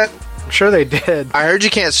Snopes say that? I'm sure they did. I heard you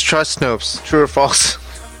can't trust Snopes. True or false?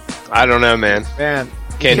 I don't know, man. Man,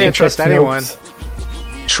 Can't you can't trust anyone.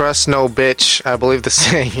 Trust no bitch, I believe the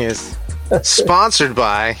saying is. Sponsored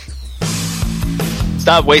by...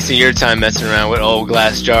 Stop wasting your time messing around with old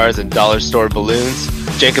glass jars and dollar store balloons.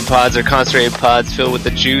 Jenkin pods are concentrated pods filled with the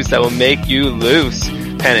juice that will make you loose.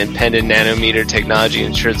 Patent-pending nanometer technology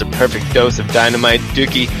ensures a perfect dose of dynamite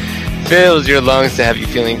dookie fills your lungs to have you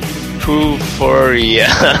feeling euphoria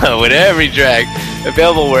with every drag.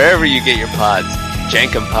 Available wherever you get your pods.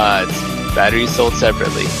 Jenkin pods. Batteries sold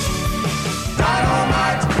separately.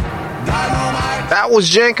 That was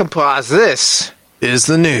Jenkin Paws. This is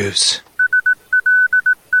the news.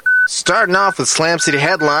 Starting off with Slam City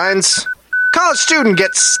headlines. College student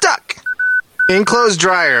gets stuck in clothes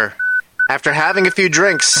dryer after having a few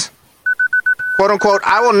drinks. Quote unquote,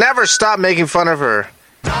 I will never stop making fun of her.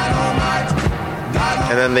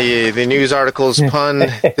 And then the news article's pun,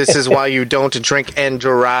 this is why you don't drink and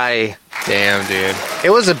dry. Damn, dude. It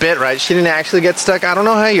was a bit, right? She didn't actually get stuck. I don't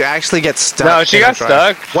know how you actually get stuck. No, she got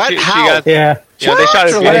stuck. What? How? Yeah. Yeah, they shot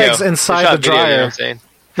his Her video. legs inside They shot the video, you know dryer. what I'm saying?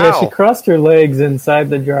 Yeah, How? she crossed her legs inside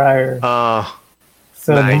the dryer,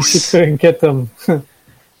 so nice. she couldn't get them.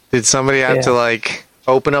 Did somebody have Yeah. to, like,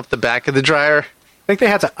 open up the back of the dryer? I think they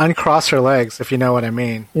had to uncross her legs, if you know what I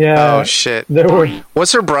mean. Yeah. Oh, shit. There were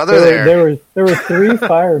What's her brother there? there were 3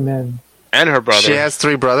 firemen. And her brother. She has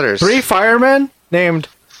 3 brothers. 3 firemen named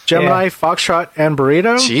Gemini, Yeah. Foxtrot, and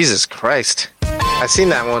Burrito. Jesus Christ. I seen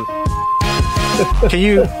that one. Can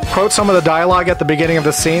you quote some of the dialogue at the beginning of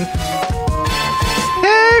the scene?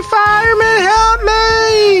 Hey, fireman, help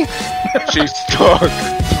me! She's stuck.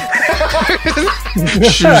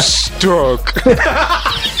 She's stuck.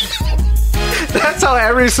 That's how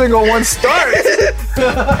every single one starts.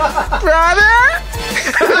 Brother?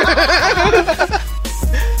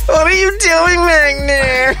 What are you doing back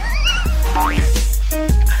there?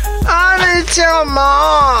 I'm gonna tell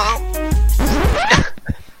Mom.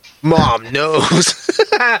 Mom knows.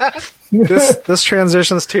 This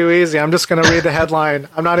transition's too easy. I'm just gonna read the headline.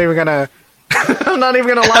 I'm not even gonna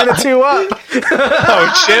line the two up.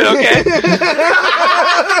 Oh, shit, okay.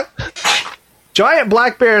 Giant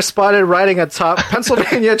black bear spotted riding atop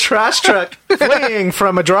Pennsylvania trash truck, fleeing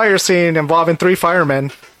from a dryer scene involving 3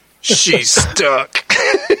 firemen. She's stuck.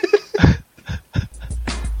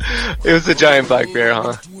 It was a giant black bear,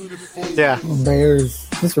 huh? Yeah. Bears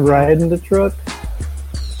just riding the truck.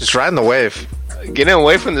 Just riding the wave. Getting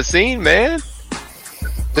away from the scene, man.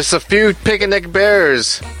 Just a few picnic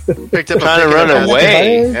bears picked up Trying to run picnic away.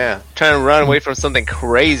 basket. Yeah. Trying to run away from something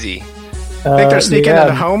crazy. I think they're sneaking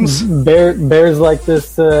into homes. Bears like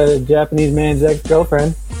this Japanese man's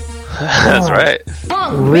ex-girlfriend. That's right.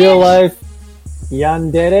 Real life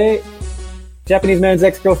yandere. Japanese man's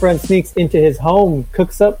ex-girlfriend sneaks into his home,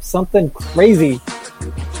 cooks up something crazy.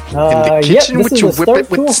 kitchen, this would is you a whip start it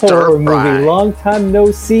with to a stir horror fry? movie. Long time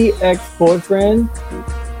no see, ex-boyfriend.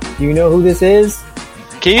 Do you know who this is?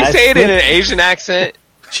 Can you I say it in think- an Asian accent?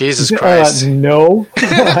 Jesus Christ. No,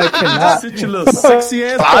 I cannot. Sit your little sexy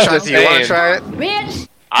ass. I'm Shotzi, just you want to saying. try it?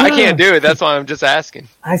 I can't do it. That's why I'm just asking.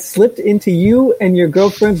 I slipped into you and your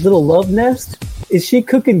girlfriend's little love nest. Is she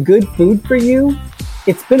cooking good food for you?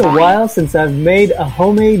 It's been a while since I've made a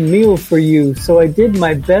homemade meal for you, so I did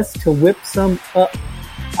my best to whip some up.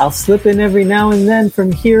 I'll slip in every now and then from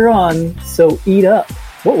here on, so eat up.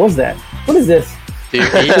 What was that? What is this? Do you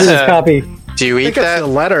eat What is this copy? Do you I eat think it's that? the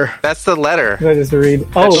letter. That's the letter. What is to read?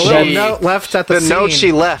 Oh, That's Little she- note left at the, The scene. note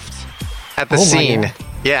she left at the Oh my scene. God.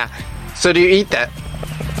 Yeah. So do you eat that?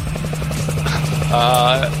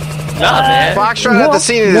 Nah, man. Foxtrot at the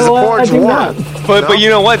scene is a I porch do warm. not. But you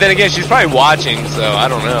know what? Then again, she's probably watching, so I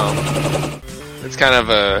don't know. It's kind of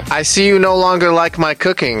a... I see you no longer like my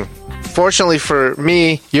cooking. Fortunately for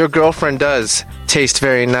me, your girlfriend does taste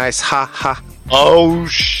very nice. Ha ha. Oh,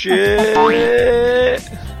 shit.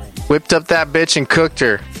 Whipped up that bitch and cooked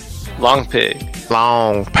her. Long pig.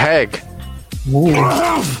 Long peg.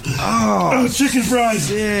 Oh, chicken fries.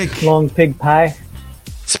 Sick. Long pig pie.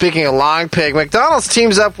 Speaking of long pig, McDonald's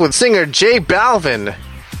teams up with singer J Balvin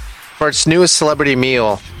for its newest celebrity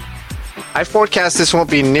meal. I forecast this won't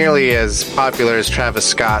be nearly as popular as Travis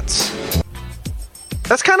Scott's.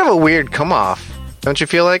 That's kind of a weird come-off, don't you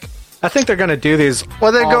feel like? I think they're going to do these.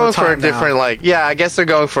 Well, they're all going the for a time now. different, I guess they're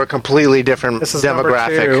going for a completely different This is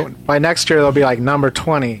demographic. number 2. By next year, they'll be like number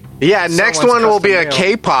 20. Yeah, next Someone's one will be a custom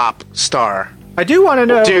meal. K-pop star. I do want to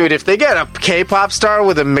know, Dude, if they get a K-pop star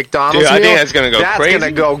with a McDonald's Dude, I meal, think that's gonna go crazy. That's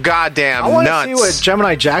gonna go goddamn I want to nuts. see what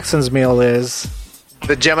Gemini Jackson's meal is.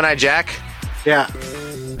 The Gemini Jack, Yeah.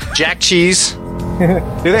 Jack cheese, Do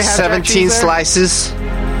they have 17 jack cheese there? slices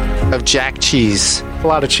of Jack cheese A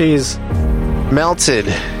lot of cheese. melted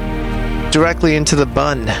directly into the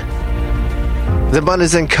bun. The bun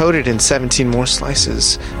is then coated in 17 more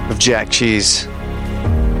slices of Jack cheese.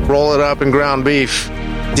 Roll it up in ground beef.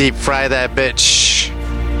 Deep fry that bitch.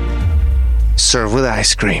 Serve with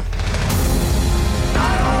ice cream.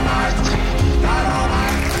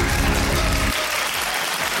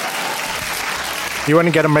 You want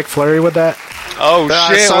to get a McFlurry with that? Oh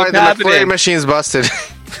shit! Sorry, What's the McFlurry happening? machine's busted.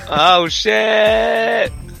 Oh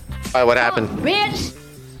shit! Why, what happened?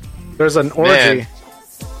 There's an orgy. Man.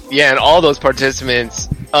 Yeah, and all those participants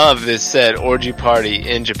of this said orgy party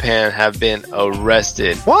in Japan have been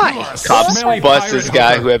arrested. Why? Cops Smelly bust this pirate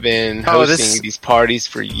guy hooker. who have been Oh, hosting these parties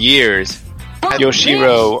for years.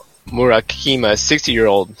 Yoshiro Murakima,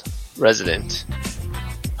 60-year-old resident,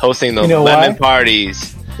 hosting the You know lemon why?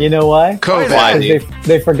 parties. You know why? COVID. Why, Because dude?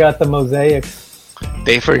 they forgot the mosaics.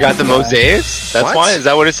 They forgot the mosaics? That's What? why? Is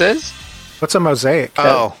that what it says? What's a mosaic?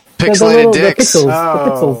 Oh, The pixelated the dicks. pixels. Oh.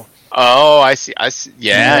 The pixels. Oh, I see.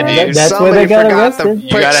 Yeah, Yeah, dude. that's where they got arrested. You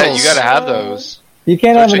gotta pixels. have those. You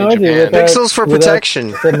can't have an Especially in orgy Japan. without Pixels for without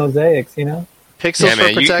protection. The mosaics, you know. Pixels Yeah,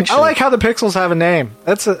 man, for you- protection. I like how the pixels have a name.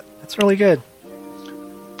 That's really good.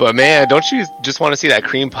 But man, don't you just want to see that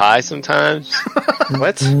cream pie sometimes?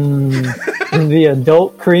 What? The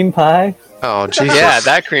adult cream pie. Oh, Jesus. Yeah,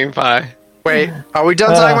 that cream pie. Wait, are we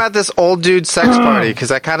done talking about this old dude sex party? Because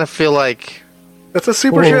I kind of feel like That's a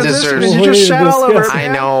super Well, transition. deserves- You just shout all over it. disgusting. I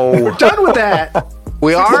man. know. We're done with that.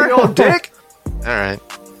 We are. You old dick. All right.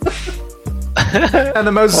 And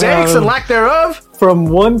the mosaics and lack thereof. From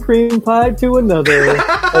one cream pie to another,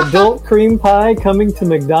 adult cream pie coming to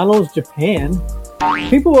McDonald's Japan.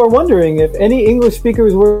 People are wondering if any English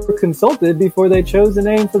speakers were consulted before they chose a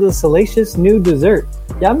name for the salacious new dessert.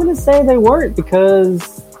 Yeah, I'm going to say they weren't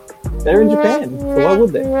because they're in Japan. So why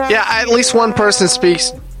would they? Yeah, at least one person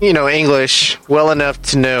speaks, English well enough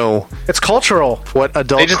to know It's cultural. what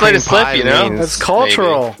adult They just cream let it slip, pie you know? means. It's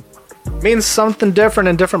cultural. Means something different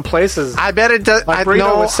in different places. I bet it does. Like I Burrito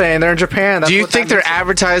know. was saying, they're in Japan. That's Do you what think that they're means.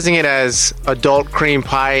 advertising it as adult cream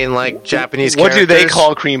pie in like Japanese What do they characters?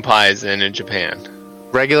 call cream pies in Japan?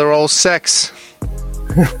 Regular old sex.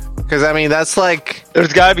 Because I mean, that's like,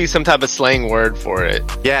 There's got to be some type of slang word for it.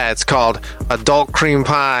 yeah, it's called adult cream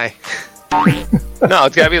pie, No,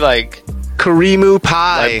 it's got to be like Karimu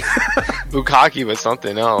pie. bukkake with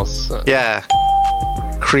something else. Yeah,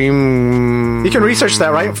 cream. You can research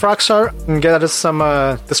that, right, Foxtrot, and get us some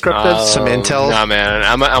descriptives. Some intel? Nah, man,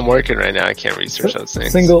 I'm working right now. I can't research those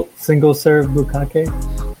things. Single serve bukkake.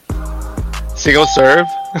 Single serve?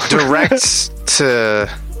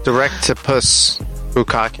 direct to puss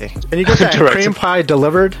bukkake. Can you get that Direct cream to- pie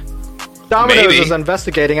delivered? Domino's Maybe. is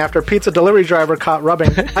investigating after pizza delivery driver caught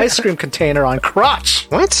rubbing ice cream container on crotch.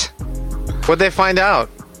 What? What'd they find out?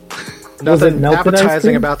 Was it Nothing melted ice appetizing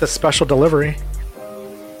cream? about this special delivery.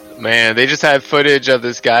 Man, they just had footage of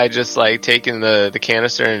this guy just like taking the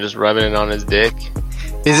canister and just rubbing it on his dick.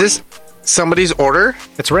 Is this somebody's order?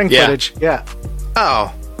 It's ring Yeah. footage. Yeah.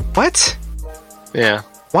 Oh, what? Yeah.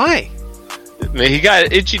 Why? Man, he got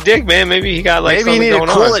an itchy dick, man. Maybe he got like Maybe you something need to going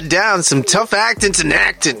cool on. it down. Some tough acting and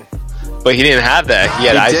acting. But he didn't have that. He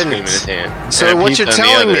had He ice didn't. cream in his hand. So and a what pizza you're in the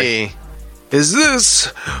telling other. me is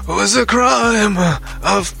this was a crime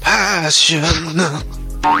of passion. Is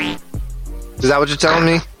that what you're telling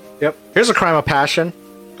me? Yep. Here's a crime of passion.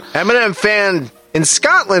 Eminem fan in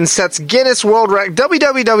Scotland sets Guinness World Record.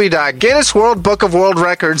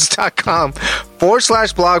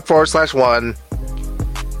 www.guinnessworldbookofworldrecords.com/blog/1.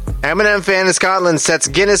 Eminem fan in Scotland sets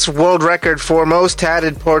Guinness World Record for most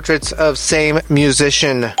tatted portraits of same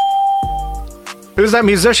musician. Who's that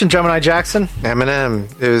musician, Gemini Jackson? Eminem.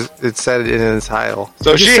 It said it in the title.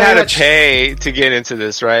 So Did you she say had to that pay to get into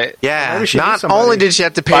this, right? Yeah. Maybe she knew Not somebody. only did she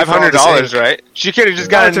have to pay for all this $500, ink, right? She could have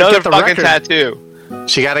just got Wanted to another get the fucking record. tattoo.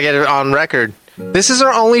 She got to get it on record. This is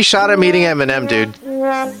her only shot at meeting Eminem, dude.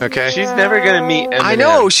 Okay. She's never gonna meet Eminem. I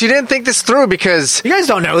know she didn't think this through because You guys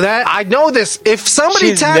don't know that. I know this. If somebody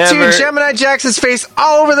She's tattooed never- Gemini Jackson's face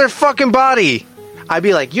all over their fucking body, I'd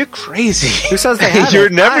be like, "You're crazy." Who says they haven't? You're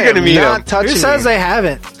never I gonna am meet not him. touching Who says you. they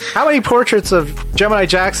haven't? How many portraits of Gemini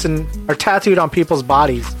Jackson are tattooed on people's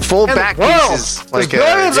bodies? Full In the back world. pieces. There's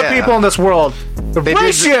billions of people in this world. The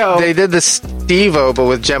ratio. They did the Steve-O, but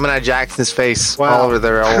with Gemini Jackson's face Wow. all over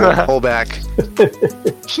their whole back.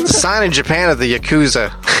 Sign in Japan of the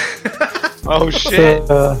Yakuza. Oh shit!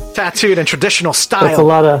 So, tattooed in traditional that's a style.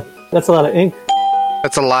 lot of ink.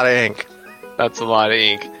 That's a lot of ink. That's a lot of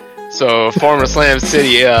ink. So, a former Slam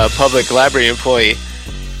City public library employee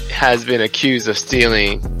has been accused of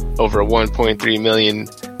stealing over 1.3 million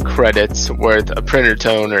credits worth of printer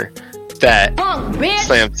toner that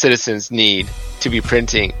Slam citizens need to be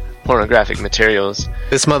printing pornographic materials.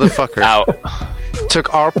 This motherfucker Out.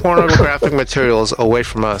 took our pornographic materials away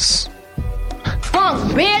from us.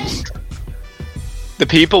 The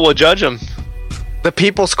people will judge him. The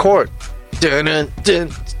People's Court. Dun, dun, dun.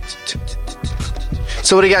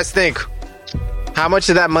 So what do you guys think? How much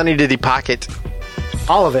of that money did he pocket?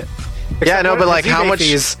 All of it. Yeah, no, but like his how eBay much?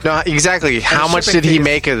 fees. No, exactly. How much shipping did he fees.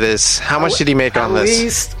 make of this? How much did he make on At this?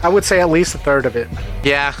 least, I would say at least a third of it.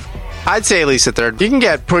 Yeah, I'd say at least a third. You can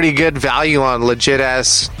get pretty good value on legit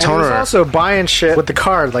ass And he toner. was also buying shit with the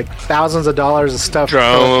card, like thousands of dollars of stuff.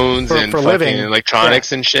 Drones for and for fucking living.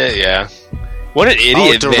 electronics and shit, yeah. What an Oh,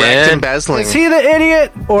 idiot, direct man. embezzling. Is he the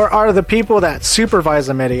idiot, or are the people that supervise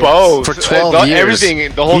them idiots? Both. For 12 years.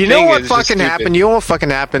 Everything, the whole You thing know what is just fucking stupid. happened? You know what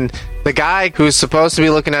fucking happened? The guy who's supposed to be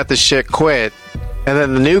looking at the shit quit, and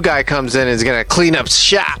then the new guy comes in and is gonna clean up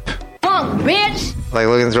shop. Like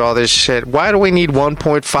looking through all this shit. Why do we need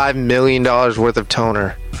 $1.5 million worth of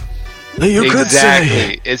toner? You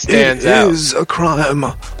Exactly. It stands out. a crime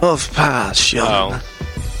of passion. Oh.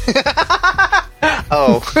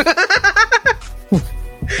 Oh.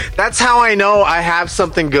 That's how I know I have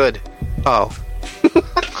something good. Oh.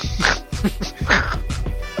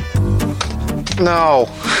 No.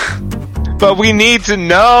 But we need to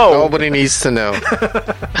know. Nobody needs to know.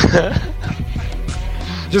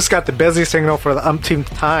 Just got the busy signal for the umpteenth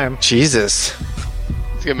time. Jesus.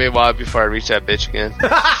 It's gonna be a while before I reach that bitch again.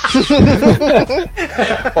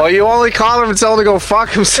 Well, you only call him and tell him to go fuck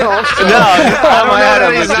himself. I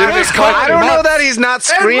I don't know that he's not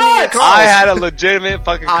screening your calls. I had a legitimate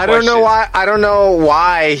fucking question. I don't know why. I don't know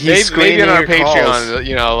why he's screening maybe on our your calls. Patreon,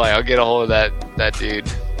 you know, like I'll get a hold of that dude.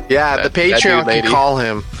 Yeah, that the Patreon dude lady. can call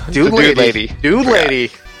him. The dude lady. Dude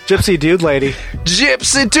lady. Gypsy dude lady.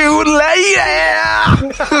 Gypsy dude lady.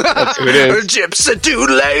 That's who it is. Gypsy dude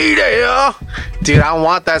lady. Dude, I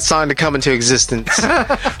want that song to come into existence.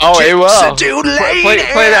 Oh, it will. Gypsy dude lady.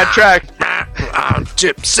 Play that track. I'm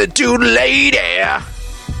Gypsy dude lady.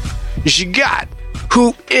 She got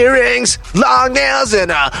hoop earrings, long nails,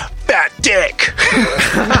 and a fat dick.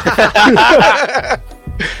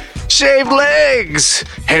 Shaved legs,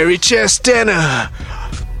 hairy chest, and a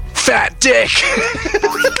fat dick.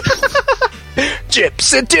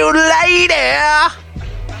 Gypsy dude lady.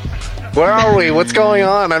 Where are we? What's going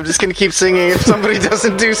on? I'm just gonna keep singing if somebody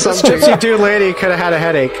doesn't do something. Gypsy dude lady could have had a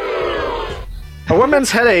headache. A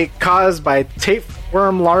woman's headache caused by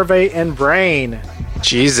tapeworm larvae in brain.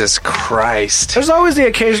 Jesus Christ. There's always the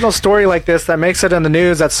occasional story like this that makes it in the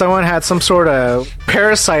news that someone had some sort of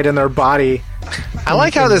parasite in their body. I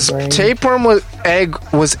like how this tapeworm egg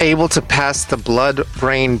was able to pass the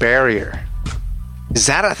blood-brain barrier. Is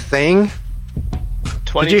that a thing?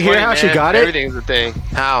 Did you hear how she got it? Everything's a thing.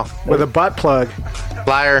 How? With a butt plug.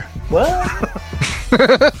 Liar. What?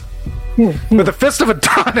 With a fist of The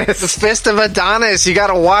Adonis. fist of Adonis. You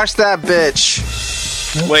gotta wash that bitch.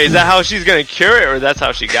 Wait, is that how she's gonna cure it, or that's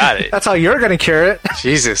how she got it? That's how you're going to cure it.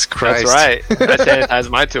 Jesus Christ. That's right. I sanitize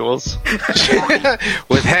my tools.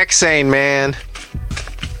 With hexane, man.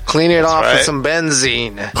 Clean it off with right. some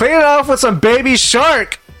benzene. Clean it off with some baby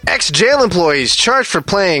shark. Ex-jail employees charged for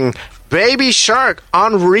playing Baby Shark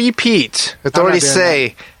on repeat. Authorities doing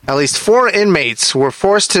say at least 4 inmates were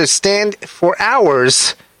forced to stand for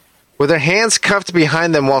hours with their hands cuffed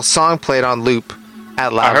behind them while song played on loop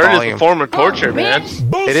at I loud heard volume. it's a form of torture, man.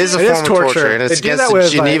 It is a It is form of torture, and They it's do against that the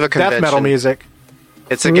with Geneva like, death Convention. metal music.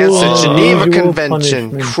 It's against the Cruel Geneva unusual Convention.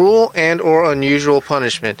 punishment. Cruel and or unusual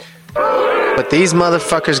punishment. But these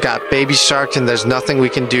motherfuckers got Baby Shark, and there's nothing we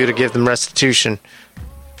can do to give them restitution.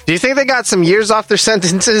 Do you think they got some years off their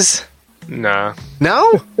sentences? Nah.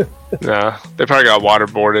 No? Nah. They probably got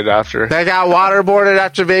waterboarded after. They got waterboarded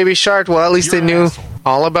after Baby Shark. Well, at least they knew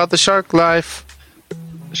all about the shark life.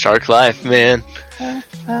 Shark life, man.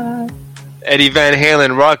 Eddie Van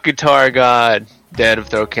Halen, rock guitar god, dead of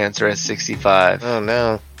throat cancer at 65. Oh,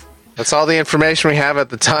 no. That's all the information we have at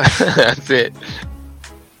the time. That's it.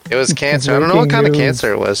 It was cancer. I don't know what kind of Breaking news.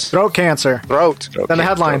 cancer it was. Throat cancer. Throat. Then the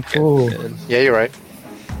headline. Ooh. Yeah, you're right.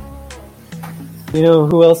 You know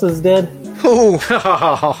who else is dead? Ooh.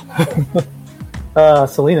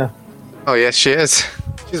 Selena. Oh, yes, she is.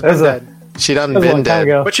 She's That was been a- dead. She done That was a been long time dead.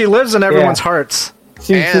 ago. But she lives in everyone's Yeah. hearts.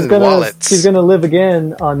 She's And gonna wallets. she's gonna live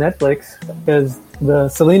again on Netflix because the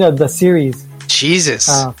Selena the series Jesus.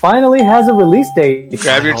 finally has a release date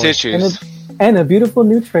Grab your and tissues. a beautiful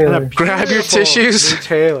new trailer. Grab your Beautiful tissues. new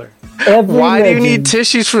Taylor. Every Why do you legend need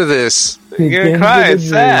tissues for this? You're gonna begins cry. with It's a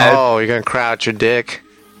dream. sad. Oh, you're gonna cry out your dick.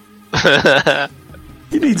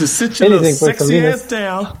 You need to sit your little Anything for sexy Salinas. ass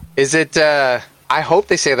down. Is it? I hope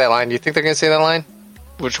they say that line. Do you think they're gonna say that line?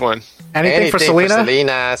 Which one? Anything for Selena?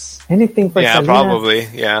 Salinas. Anything for Yeah, Salinas. probably.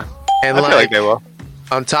 Yeah. And I feel like they will.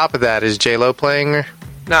 on top of that, is J Lo playing her?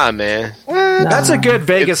 Nah, man. That's a good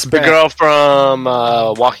Vegas The bet. girl from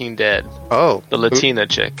Walking Dead, Oh, the Latina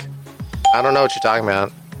chick. I don't know what you're talking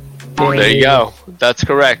about. There you go. That's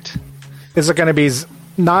correct. Is it going to be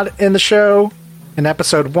not in the show in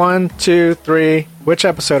episode 1, 2, 3? Which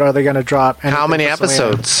episode are they going to drop? How Anything many for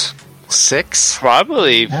Selena? episodes? 6?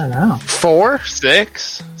 Probably I don't know. 4?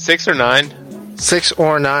 6 or 9. 6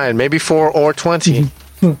 or 9. Maybe 4 or 20.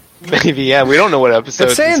 Maybe. Yeah, we don't know what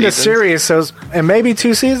episodes. It's saying and the seasons. series, so and maybe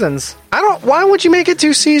 2 seasons. Why would you make it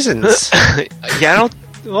 2 seasons? Yeah, I don't.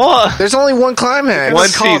 Well, There's only one climax. one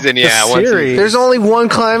It's called season. the Yeah, one series. season. There's only one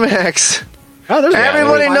climax. Oh, there's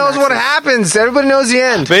Everybody one knows what climax. happens. Everybody knows the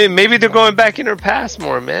end. Maybe they're going back in her past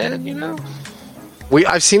more, man. You know.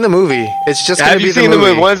 I've seen the movie. It's just going Have to you be seen the the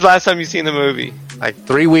movie. movie? When's the last time you seen the movie? Like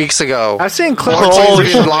 3 weeks ago. I've seen clips. Oh,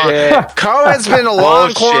 Quarantine's been long. shit. COVID's been a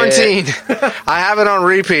long Bullshit. quarantine. I have it on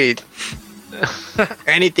repeat.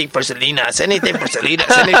 Anything for Salinas. Anything for Salinas.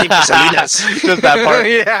 Anything for Salinas. Just that part.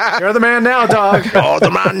 Yeah. You're the man now, dog. You're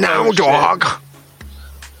the man now, dog.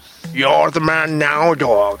 You're the man now,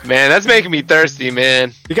 dog. Man, that's making me thirsty,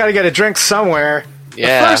 man. You got to get a drink somewhere.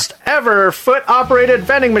 Yeah. The first ever foot-operated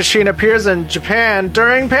vending machine appears in Japan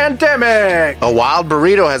during pandemic. A wild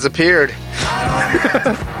burrito has appeared.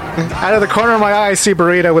 Out of the corner of my eye, I see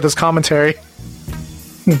Burrito with his commentary.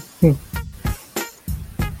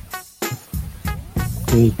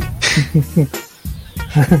 Sweet.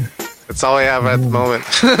 That's all I have at the moment.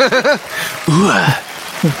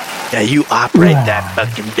 Yeah, you operate that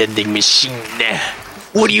fucking vending machine there.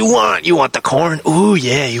 What do you want? You want the corn? Ooh,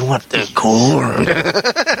 yeah, you want the corn.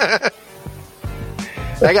 That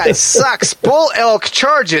guy sucks. Bull elk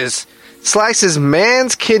charges. Slices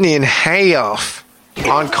man's kidney in half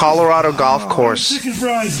on Colorado golf course.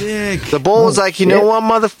 The bull was like, you know what,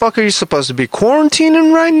 motherfucker? You're supposed to be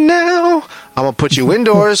quarantining right now. I'm going to put you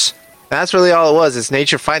indoors. That's really all it was. It's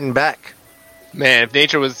nature fighting back. Man, if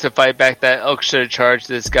nature was to fight back, that elk should have charged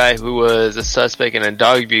this guy who was a suspect in a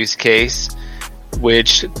dog abuse case,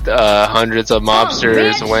 which hundreds of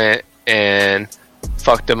mobsters went and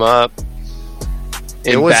fucked him up.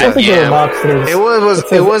 It was I think they were mobsters.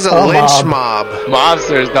 It was a lynch mob.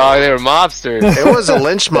 Mobsters, dog. They were mobsters. It was a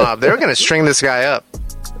lynch mob. They were going to string this guy up.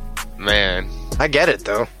 Man. I get it,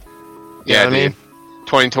 though. Yeah, know what I dude.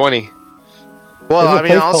 2020. Well, There's a I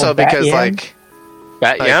mean, place also called because, Bat Yam. like,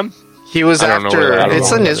 Bat Like, Yam? he was I don't know after... where that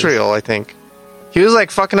It's is. in Israel, I think. He was, like,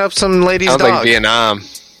 fucking up some lady's Sounds dog. like Vietnam.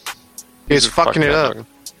 He was fucking it up.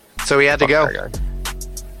 So he had to go.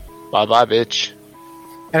 Bye-bye, bitch.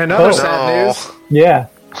 And another Oh. sad news. Yeah.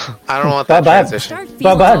 I don't want that Bye-bye. transition.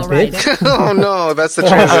 Bye-bye, bitch. Oh, no, that's the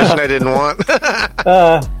transition I didn't want.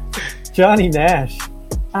 Johnny Nash.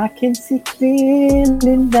 I can see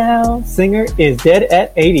clearly now. Singer is dead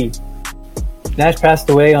at 80. Nash passed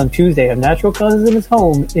away on Tuesday of natural causes in his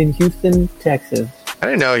home in Houston, Texas. I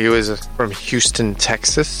didn't know he was from Houston,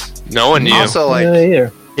 Texas. No one knew. Also, like,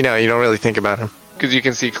 Either. you know, you don't really think about him. Because you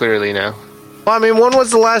can see clearly now. Well, I mean, when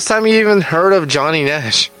was the last time you even heard of Johnny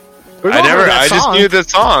Nash? I just knew the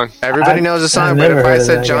song. Everybody knows the song, I've but never if I heard of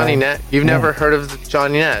said that Johnny guy. Nash, you've never heard of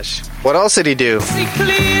Johnny Nash. What else did he do?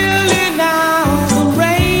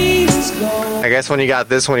 I guess when you got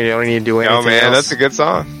this one, you don't need to do anything Oh, man, else. that's a good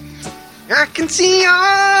song. I can see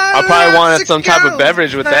I probably wanted some type of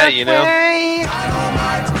beverage with that, you know?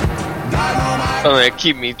 Something to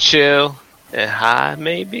keep me chill and high,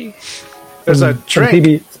 maybe? There's a From drink.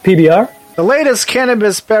 PBR? The latest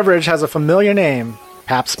cannabis beverage has a familiar name,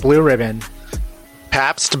 Pabst Blue Ribbon.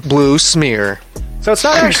 Pabst Blue Smear. So it's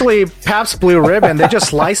not actually Pabst Blue Ribbon. They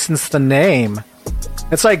just licensed the name.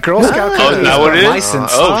 It's like Girl Scout Oh, cookies, is that what but it is?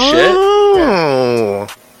 licensed. Oh, Oh,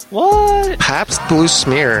 What? Pabst Blue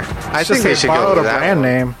Smear. I It's think just they they should go borrowed with a that brand one.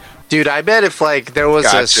 name. Dude, I bet if like there was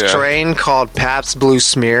a Gotcha. strain called Pabst Blue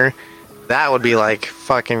Smear, that would be like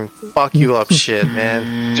fucking fuck you up shit,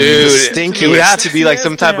 man. Dude, Stinky. it would have to be like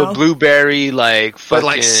some type of blueberry, like fucking... But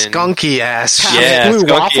like skunky ass shit. Yeah, Blue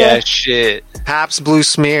skunky waffle? ass shit. Pabst Blue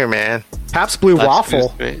Smear, man. Pabst Blue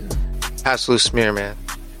Waffle. Pabst Blue Smear, man.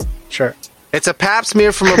 Sure. It's a Pabst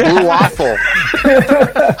Smear from a blue waffle.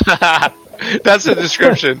 That's the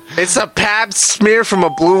description. It's a Pabst Smear from a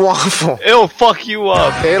blue waffle. It'll fuck you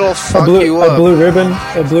up. It'll A fuck blue, you a up. blue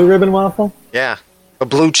ribbon waffle? Yeah. A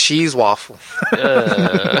blue cheese waffle.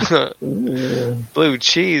 Blue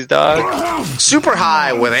cheese, dog. Super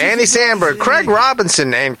High with Andy Samberg, Craig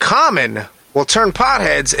Robinson, and Common will turn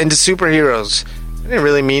potheads into superheroes. I didn't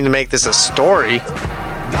really mean to make this a story.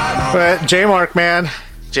 But J-Mark, man.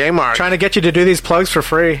 J-Mark. Trying to get you to do these plugs for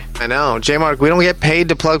free. I know. J-Mark, we don't get paid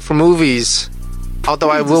to plug for movies. Although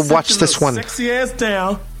I will watch this one. Sexy ass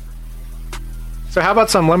down. So how about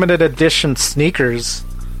some limited edition sneakers?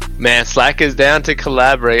 Man, Slack is down to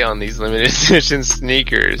collaborate on these limited edition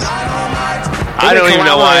sneakers. I don't even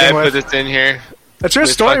know why I put this in here. That's your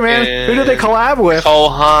story, man. Who do they collab with? Cole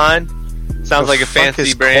Haan. Sounds like a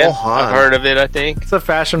fancy brand. I've heard of it, I think. It's a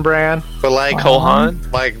fashion brand. But like Cole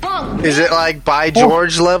Haan? Like, is it like by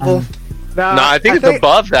George level? No, I think it's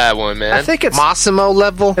above that one, man. I think it's Massimo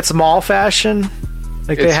level. It's mall fashion.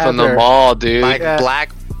 Like it's from the mall, dude. Like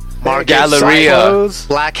Black Market. Galleria.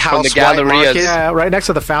 Black House from the Galleria. White Market. Yeah, right next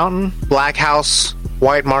to the fountain. Black House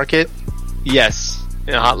White Market. Yes.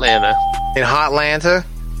 In Hotlanta. In Hotlanta.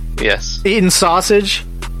 Yes. Eating sausage.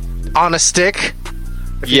 On a stick.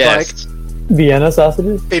 Yes. Vienna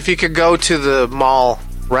sausages? If you could go to the mall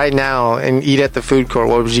right now and eat at the food court,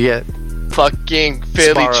 what would you get? Fucking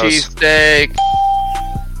Philly cheesesteak.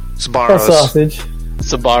 Sbarro's. Sausage.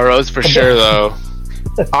 Sbarro's for sure, though.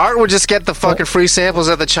 Art would just get the fucking free samples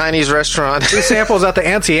at the Chinese restaurant. Free samples at the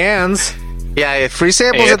Auntie Anne's. Yeah, free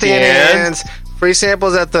samples at the Auntie Anne's. Free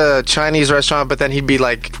samples at the Chinese restaurant, but then he'd be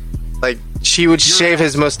like she would shave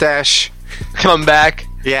his mustache. Come back.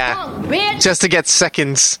 Yeah. Just to get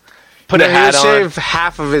seconds. Put a hat on. Shave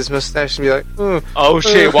half of his mustache and be like, oh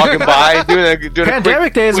shit, walking by, doing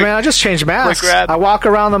Pandemic days, man. I just change masks. I walk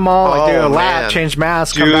around the mall, I do a lap, change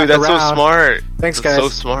mask, dude, come back that's around. so smart. Thanks, that's guys. So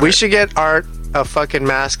smart. We should get Art a fucking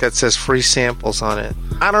mask that says free samples on it.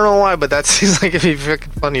 I don't know why, but that seems like it'd be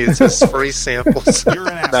fucking funny. It says free samples.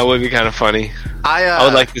 That would be kind of funny. I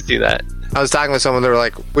would like to see that. I was talking with someone. They were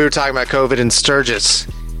like, we were talking about COVID in Sturgis,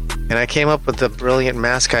 and I came up with a brilliant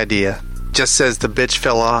mask idea. Just says the bitch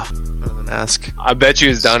fell off of the mask. I bet you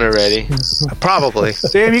it's done already. Probably.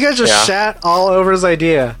 Damn, you guys just shat all over his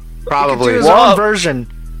idea. Probably. He could do his own version.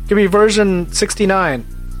 Give me version 69.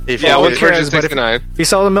 What's version 69? If he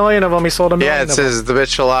sold 1 million of them, he sold 1 million. Yeah, it says the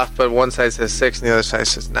bitch fell off, but one side says 6 and the other side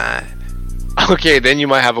says 9. Okay, then you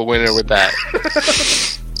might have a winner with that.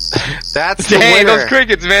 That's the winner. Those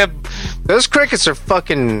crickets, man. Those crickets are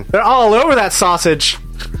fucking... They're all over that sausage.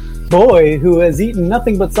 Boy who has eaten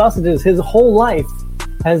nothing but sausages his whole life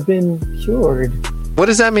has been cured. What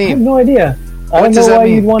does that mean? I have no idea. I don't know why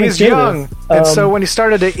you'd want to He's say young, this. and so when he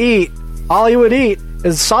started to eat, all he would eat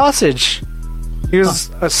is sausage. He was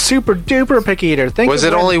a super duper picky eater. Was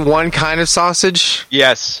it only one kind of sausage?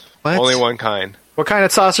 Yes. What? Only one kind. What kind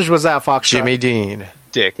of sausage was that, Foxtrot? Jimmy Dean.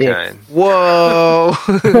 Dick kind. Whoa.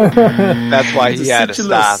 That's why he had to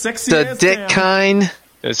stop. The dick kind?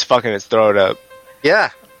 It was fucking his throat up. Yeah,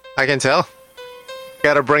 I can tell.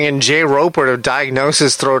 Gotta bring in Jay Roper to diagnose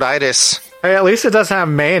his throatitis. Hey, at least it doesn't have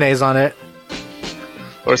mayonnaise on it.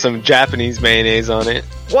 Or some Japanese mayonnaise on it.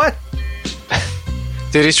 What?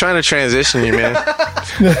 Dude, he's trying to transition you, man.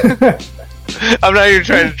 I'm not even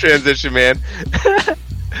trying to transition, man.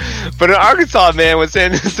 But an Arkansas man was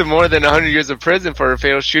sentenced to more than 100 years of prison for a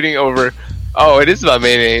fatal shooting over... Oh, it is about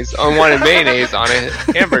mayonnaise. Unwanted mayonnaise on a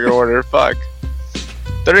hamburger order. Fuck.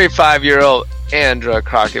 35-year-old Andra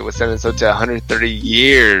Crockett was sentenced to 130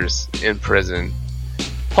 years in prison.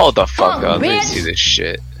 Hold the fuck up. Let me see this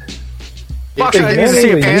shit. Fuck, I need to see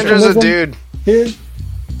if Andra's a dude. Here?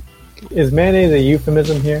 Is mayonnaise a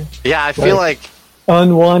euphemism here? Yeah, I feel like...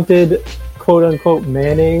 Unwanted, quote-unquote,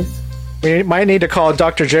 mayonnaise? We might need to call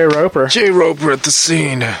Dr. Jay Roper. Jay Roper at the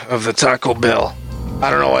scene of the Taco Bell.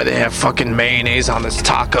 I don't know why they have fucking mayonnaise on this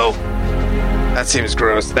taco. That seems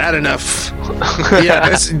gross. That enough. Yeah,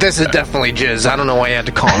 this is definitely jizz. I don't know why you had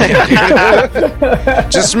to call me out here.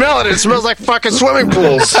 Just smell it. It smells like fucking swimming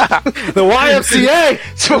pools. The YMCA.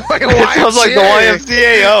 It smells like the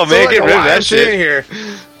YMCA. Oh, man, get rid of that shit. Here.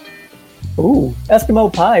 Ooh,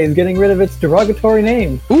 Eskimo Pie is getting rid of its derogatory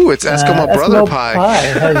name. Ooh, it's Eskimo Brother Eskimo Pie. Pie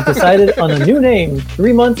has decided on a new name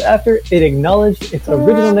 3 months after it acknowledged its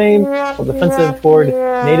original name was offensive toward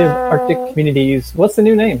native Arctic communities. What's the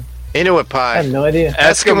new name? Inuit Pie. I have no idea.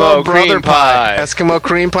 Eskimo Brother cream pie. Eskimo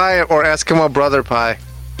Cream Pie or Eskimo Brother Pie?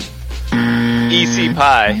 EC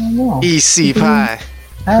pie. EC Pie.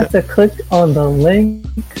 I have to click on the link.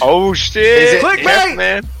 Oh, shit. Is it Clickbait,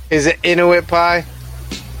 man. Is it Inuit Pie?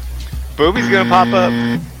 Booby's gonna pop up.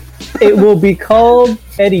 It will be called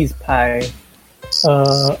Eddie's Pie.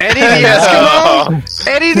 Eddie the Eskimo?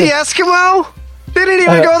 Eddie the Eskimo? Didn't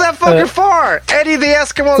even go that fucking far. Eddie the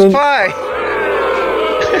Eskimo's pie.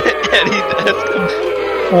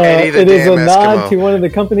 Eddie the It is a damn nod Eskimo. to one of the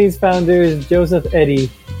company's founders, Joseph Eddy.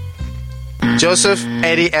 Joseph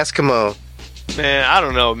Eddie Eskimo. Man, I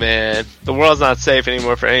don't know, man. The world's not safe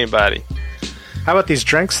anymore for anybody. How about these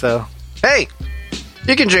drinks, though? Hey,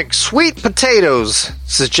 you can drink sweet potatoes.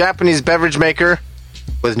 This is Japanese beverage maker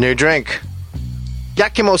with new drink.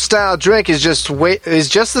 Yakimo style drink is just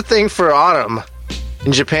the thing for autumn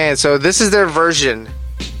in Japan. So this is their version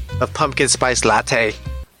of pumpkin spice latte.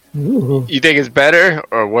 Ooh. You think it's better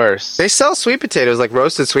or worse? They sell sweet potatoes, like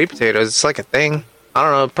roasted sweet potatoes. It's like a thing. I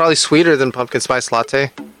don't know, probably sweeter than pumpkin spice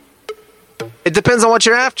latte. It depends on what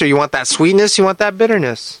you're after. You want that sweetness, you want that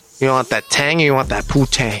bitterness. You want that tang, or you want that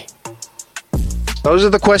pute. Those are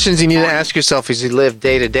the questions you need to ask yourself as you live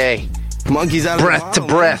day to day. Monkeys out Breath to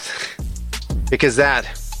breath. Because that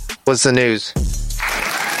was the news.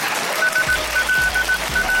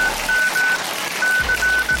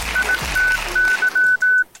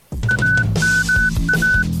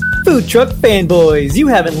 Food truck fanboys, you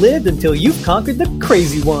haven't lived until you've conquered the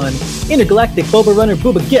crazy one. Intergalactic Boba Runner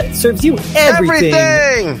Booba Get serves you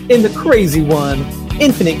everything in the crazy one.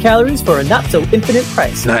 Infinite calories for a not-so-infinite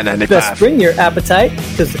price. $9.95. Best bring your appetite,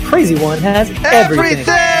 because the crazy one has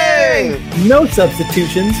everything. No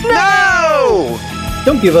substitutions. No!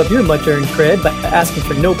 Don't give up your much-earned cred by asking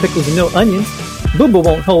for no pickles and no onions. Booba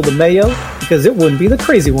won't hold the mayo, because it wouldn't be the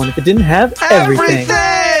crazy one if it didn't have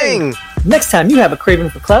everything. Next time you have a craving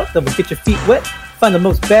for clout that will get your feet wet, find the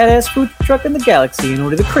most badass food truck in the galaxy and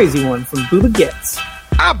order the crazy one from Booba Gets.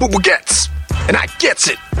 I Booba Gets, and I gets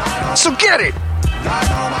it. So get it.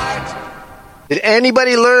 Did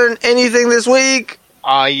anybody learn anything this week?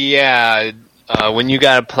 Yeah. When you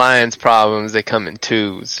got appliance problems, they come in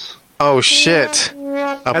twos. Oh shit! Has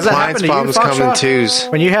that happened Appliance to you, problems come in Foxtrot? twos.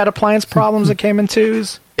 When you had appliance problems that came in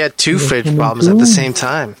twos? You had two fridge problems at the same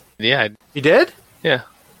time. Yeah. You did? Yeah.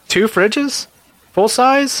 2 fridges? Full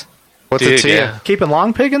size? What's Dude, it to you? yeah. Keeping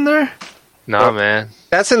long pig in there? Nah, man.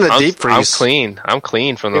 That's in the deep I'm freeze. clean. I'm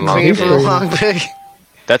clean from the You're long clean pig. from the long pig.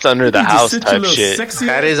 That's under the house type shit.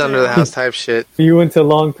 That is under the house type shit. You went to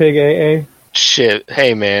Long Pig AA? Shit.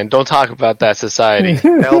 Hey, man. Don't talk about that society.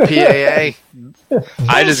 LPAA.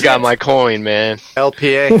 I just got my coin, man.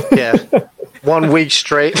 LPA. Yeah. 1 week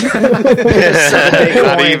straight. 7-day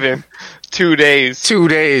Not coin. even. 2 days. 2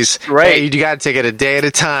 days. Right. Hey, you gotta take it a day at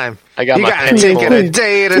a time. I got You my gotta penny take full. it a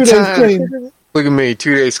day at 2 a days time. clean. Look at me,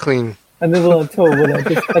 2 days clean. I never on toe,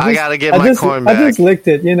 but I gotta get my coin I back. just licked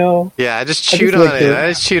it, you know. Yeah, I just I chewed just on licked it. it. I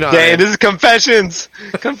just chewed on Dang, it. this is confessions.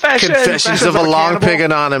 Confessions of a long pig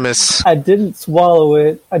anonymous. I didn't swallow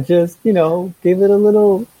it. I just, you know, gave it a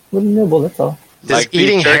little nibble. That's all. Does Like beef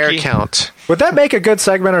eating hair jerky? count? Would that make a good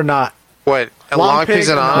segment or not? What? A Long long pig's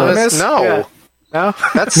Pig anonymous? Anonymous? No. Yeah. No?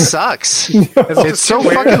 That sucks. It's so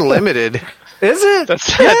fucking limited. Is it? That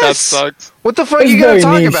Yes. sucks. What the fuck are It's you gonna very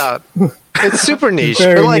talk niche. about? It's super niche.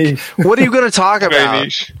 Very But like, niche. what are you gonna talk Very about?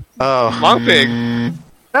 niche. Oh, Long pig. No,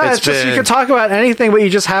 It's it's just you been- can talk about anything, but you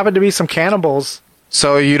just happen to be some cannibals.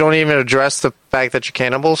 so you don't even address the fact that you're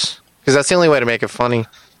cannibals? Because that's the only way to make it funny.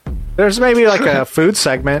 There's maybe like a food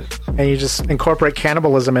segment, and you just incorporate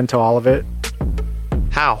cannibalism into all of it.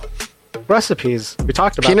 How? Recipes. We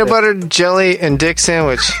talked about Peanut this. butter, jelly, and dick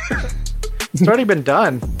sandwich. It's already been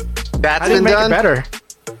done. That's How do you been make done. it better?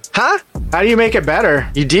 Huh? How do you make it better?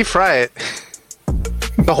 You deep fry it.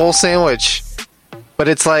 The whole sandwich. But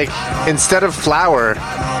it's like, instead of flour,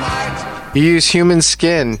 you use human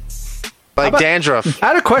skin. Like about- dandruff. I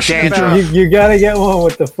had a question Dandruff. about... You gotta get one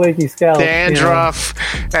with the flaky scalp. you know. Dandruff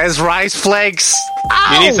as rice flakes.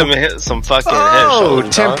 You need some fucking head Oh,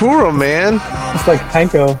 shoulders, huh? tempura, man. It's like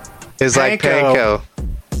panko. Is like Panko.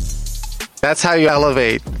 panko. That's how you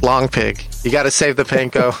elevate long pig. You got to save the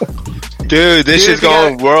panko. Dude, this Dude, shit's if you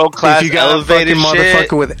going got- world class If you got a elevated fucking shit.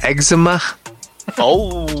 motherfucker with eczema,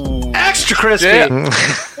 Oh, Extra crispy. yeah.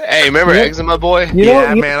 Hey, remember Yeah. eczema boy? You yeah,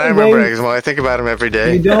 don't, you man, I don't remember waste- eczema. I think about him every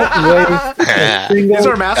day. You don't waste a single He's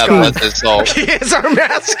our God mascot. bless his soul. He is our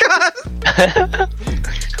mascot.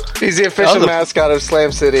 He's the official That was a- mascot of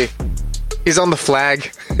Slam City. He's on the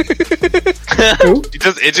flag. He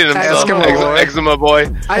just itching himself. Eskimo boy. Eczema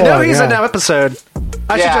boy. I know Oh, he's yeah. in that episode.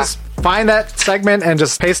 I should Yeah. just find that segment and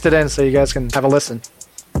just paste it in so you guys can have a listen.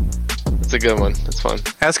 It's a good one. It's fun.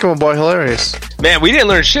 Eskimo boy, hilarious. Man, we didn't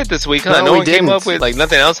learn shit this week, huh? No, No we one came didn't. up with like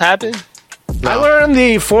nothing else happened. I learned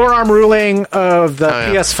the forearm ruling of the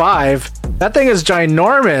Oh, yeah. PS5. That thing is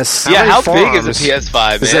ginormous. Yeah, many how big is forearms? a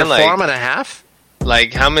PS5, Is it man? a Like, forearm and a half?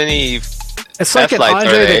 like how many? It's like an F-lights are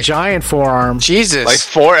Andre they? the Giant forearm. Jesus. Like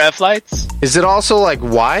 4 F-lights? Is it also like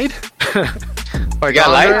wide? Like got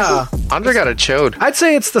Andre? lights? Andre got a chode. I'd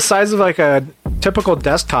say it's the size of like a typical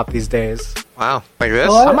desktop these days. Wow, like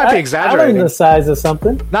this? I might be I exaggerating. learned the size of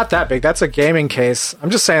something. Not that big. That's a gaming case. I'm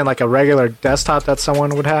just saying, like a regular desktop that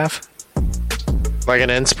someone would have. Like an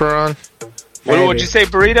Inspiron? What would you say,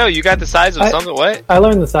 Burrito? You got the size of something? What? I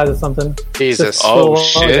learned the size of something. Jesus. Just Oh,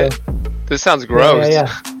 so long shit. ago. This sounds gross.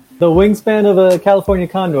 Yeah. The wingspan of a California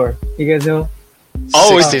condor. You guys know?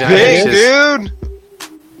 Oh, it's 69 big, inches. dude.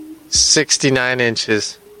 69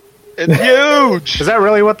 inches. It's huge. Is that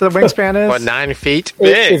really what the wingspan is? What, 9 feet?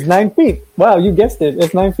 Big. It's 9 feet. Wow, you guessed it.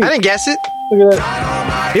 It's 9 feet. I didn't guess it. Look at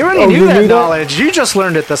that. You already Oh, knew you that knew that? knowledge. You just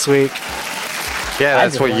learned it this week. Yeah,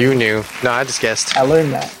 that's just what learned you it. knew. No, I just guessed. I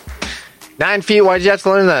learned that. 9 feet? Why'd you have to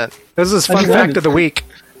learn that? This is I fun just fact learned of the week.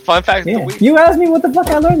 Fun fact of Yeah. the week. You asked me what the fuck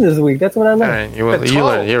I learned this week. That's what I All learned. right, you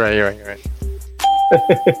learned. You're right.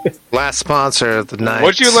 Last sponsor of the night.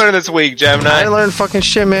 What'd you learn this week, I Gemini? didn't learn fucking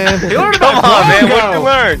shit, man. You learned Come about on, man. Blow What Go.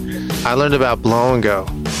 did you learn? I learned about blow and go.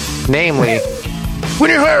 Namely, When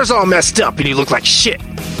your hair's all messed up and you look like shit,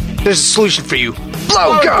 there's a solution for you.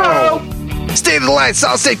 Blow Go! State-of-the-art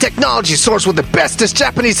solid-state technology sourced with the bestest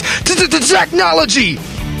Japanese technology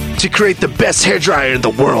to create the best hairdryer in the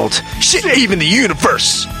world. Shit, even the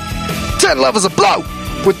universe. 10 levels of blow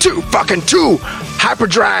with two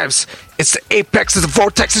hyperdrives. It's the apex of the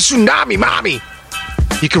vortex of tsunami, mommy.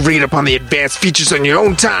 You can read up on the advanced features on your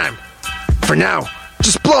own time. For now,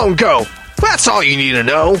 just blow and go. That's all you need to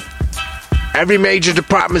know. Every major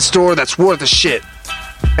department store that's worth a shit.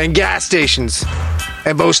 And gas stations.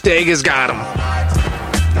 And Bostega's got them.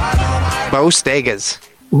 Bostegas.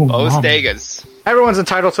 Bostegas. Everyone's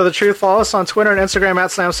entitled to the truth. Follow us on Twitter and Instagram at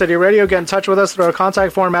Slam City Radio. Get in touch with us through our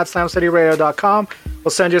contact form at slamcityradio.com. We'll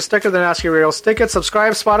send you a sticker, then ask you real stick it.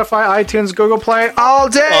 Subscribe, Spotify, iTunes, Google Play, all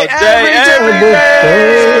day, every day.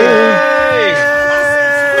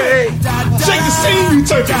 Shake the scene, you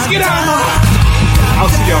turkeys. Get out of my house. I'll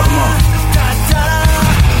see y'all tomorrow.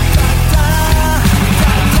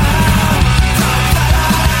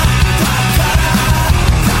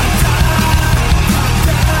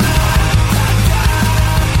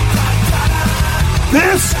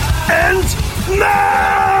 This ends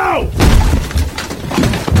now!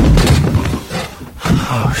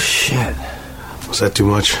 Oh, shit. Was that too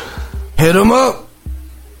much? Hit him up!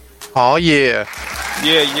 Oh, yeah.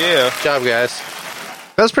 Yeah. Good job, guys.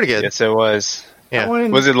 That was pretty good. Yes, it was. Yeah.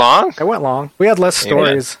 Was it long? It went long. We had less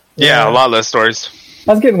stories. Yeah, a lot less stories.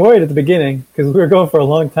 I was getting worried at the beginning because we were going for a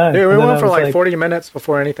long time. Dude, we And then went I for was like 40 minutes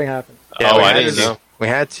before anything happened. Yeah, Oh, we I had didn't to. know. We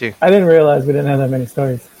had to. I didn't realize we didn't have that many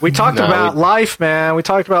stories. We talked No, about life, man. We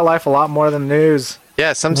talked about life a lot more than news.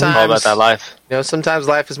 Yeah, sometimes. All about that life. You know, sometimes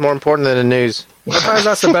life is more important than the news. Sometimes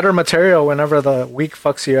that's the better material whenever the week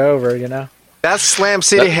fucks you over, you know? That's Slam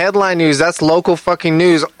City headline news. That's local fucking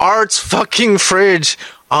news. Art's fucking fridge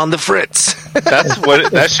on the fritz. That's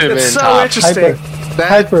what that should have been It's so top. interesting.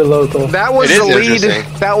 Hyper local. That was It is the lead.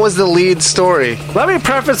 interesting. That was the lead story. Let me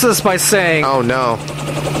preface this by saying Oh no.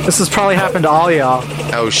 this has probably happened to all y'all.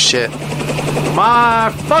 Oh shit.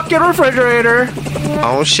 My fucking refrigerator.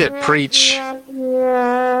 Oh shit. Preach.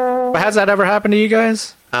 But has that ever happened to you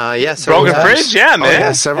guys? Yeah. several Broken times. fridge? Yeah, Oh, man.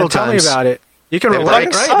 yeah, several And tell times. me about it. You can It relate,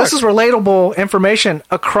 fucking right? sucks. This is relatable information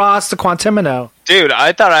across the Quantimino. Dude,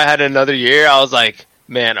 I thought I had another year. I was like,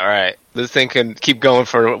 man, all right, this thing can keep going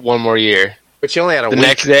for one more year. But you only had a The week.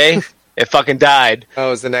 next day, it fucking died. Oh,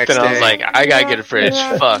 it was the next Then day. I was like, I gotta get a fridge.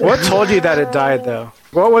 Fuck. What told you that it died, though?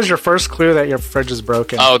 What was your first clue that your fridge is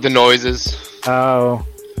broken? Oh, the noises. Oh.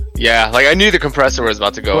 Yeah, like I knew the compressor was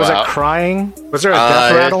about to go Was out. it crying? Was there a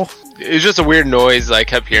death rattle? It was just a weird noise I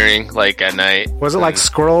kept hearing, like at night. Was it like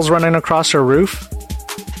squirrels running across your roof?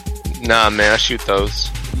 Nah, man, I shoot those.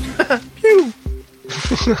 Pew!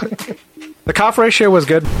 The cough ratio was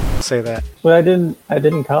good. I'll say that. But I didn't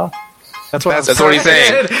cough. That's what, That's what he's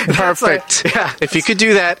saying. Perfect. Yeah. If you could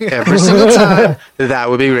do that every single time, that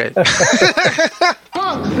would be great. You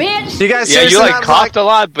guys Yeah, seriously you like not coughed a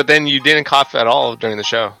lot, but then you didn't cough at all during the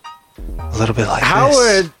show. A little bit like How this.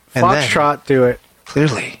 would And then, Foxtrot do it?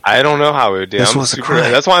 clearly, I don't know how we would do. This I'm was a super, cry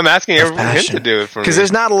that's why I'm asking of everyone him passion. to do it for me. Because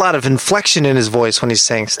there's not a lot of inflection in his voice when he's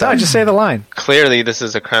saying No, stuff. just say the line. Clearly, this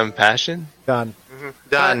is a creme passion. Done.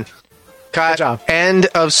 Done. Cut. Good job. End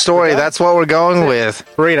of story. That's what we're going with.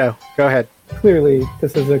 Burrito, go ahead. Clearly,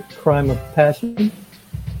 this is a crime of passion.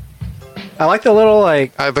 I like the little,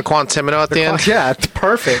 like... The Quantimino at the end. Yeah, it's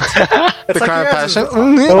perfect. The crime of passion.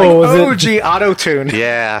 Oh, was it? OG auto-tune.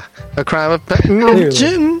 Yeah. A crime of passion. Clearly. You'll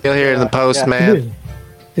hear it in the post, Yeah, man. clearly,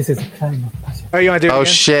 this is a crime of passion. Oh, you want to do it Oh,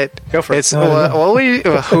 again? shit. Go for it. It's I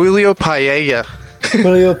Julio Paella.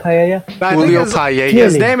 Julio Paella. think Julio his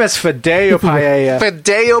Paella. name is Fideo Paella.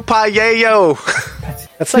 Fideo Paella.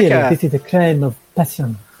 That's like Clearly, a... this is a crime of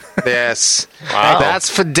passion. Yes. Wow. That's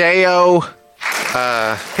Fideo.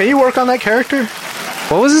 Can you work on that character?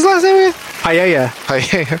 What was his last name again? Paella.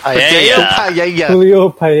 Paella. Julio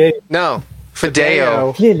Paella. No.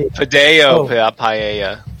 Fideo. Clearly. Fideo Oh.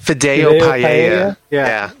 paella. Fideo Paella.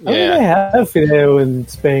 Yeah. I mean, they have Fideo in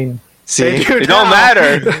Spain. See? It don't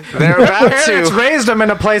matter. They're about Parents to. raised them in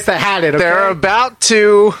a place that had it. Okay? They're about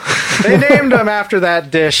to. They named them after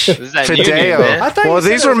that dish. This is that union, Fideo. man. I thought Well, you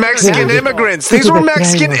said these it were was Mexican Fideo. immigrants. These were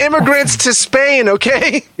Mexican immigrants to Spain,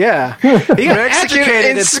 okay? Yeah. He got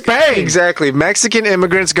educated in Spain. Exactly. Mexican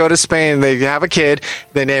immigrants go to Spain. They have a kid.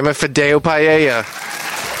 They name it Fideo Paella.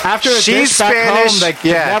 After a She's dish back Spanish. home, they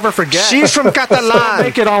can never forget. She's from Catalan.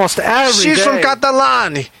 Make it almost every She's from day.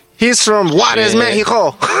 Catalan. He's from Juarez, Shit.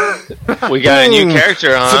 Mexico. We got a new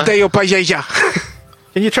character, huh? Fideo Paella.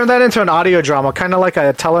 Can you turn that into an audio drama, kind of like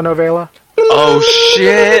a telenovela? Oh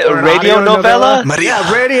shit! A radio audio novella? Maria.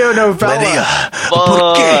 Radio novella. Maria.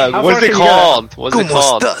 Fuck. How What's far it can you called? What's it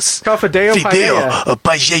called? estás? Called Fideo Paella.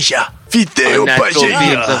 Paella. Fideo Natural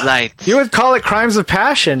beams of light. You would call it Crimes of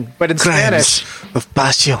Passion, but in Spanish. of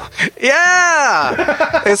passion.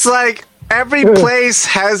 Yeah! It's like every place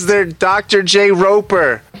has their Dr. J.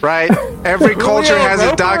 Roper, right? Every culture has a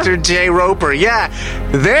Roper? Dr. J. Roper. Yeah.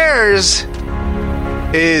 Theirs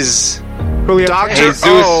is Julio Dr. Jesus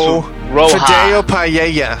O. Roja. Fideo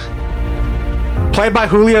Paella, Played by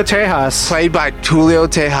Julio Tejas. played by Julio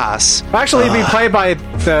Tejas. Actually, he'd be played by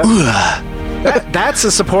the... that's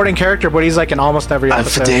a supporting character, but he's like in almost every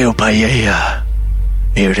episode. Fideo Paella,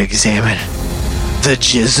 here to examine the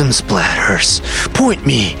jism splatters. Point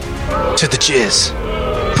me to the jizz.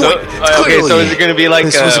 So, okay, so is it going to be like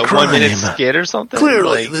this was a a 1 minute crime. skit or something?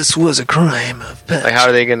 Clearly, Like, this was a crime of passion. like how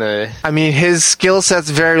are they going to... I mean, his skill set's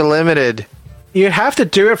very limited. You'd have to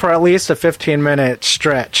do it for at least a 15-minute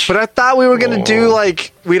stretch. But I thought we were going to do,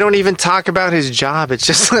 like, we don't even talk about his job. It's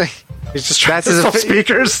just like... he's just trying That's to his sell fi-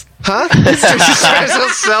 speakers. Huh? He's just trying to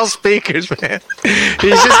sell speakers, man.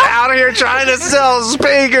 He's just out here trying to sell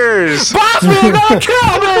speakers. Boss man, don't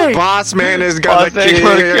kill me! Boss man is gonna Boss ain't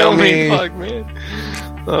gonna kill me. Fuck, man.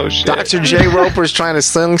 Oh, shit. Dr. J. Roper's trying to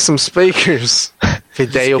sell some speakers.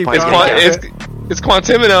 Fideo keep It's, Paella. it's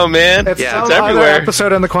Quantimino, man. It's Yeah, some it's other everywhere.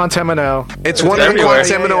 episode in the Quantimino. It's one of the everywhere.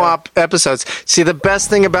 Quantimino episodes. See, the best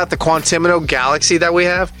thing about the Quantimino galaxy that we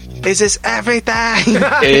have is it's everything.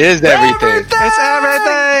 It is everything. It's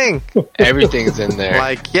everything. Everything's in there.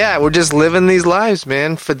 Like, yeah, we're just living these lives,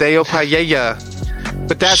 man. Fideo Paella.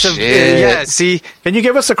 But that's Shit. yeah, see, Can you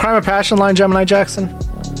give us a Crime of Passion line, Gemini Jackson?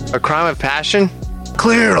 a crime of passion.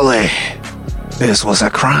 Clearly, this was a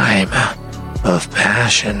crime of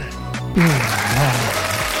passion.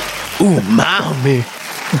 Ooh, mommy.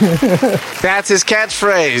 That's his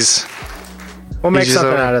catchphrase. We'll make He's just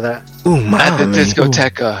something a- out of that. Ooh, At the mommy.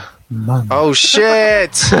 discoteca. Oh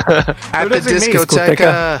shit! At the does he mean?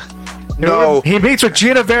 discoteca. No. He meets with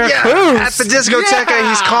Gina Vera Yeah, Cruz. at the discoteca, Yeah.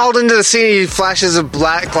 he's called into the scene. He flashes a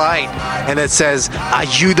black light, and it says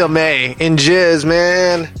 "Ayúdame" in jizz,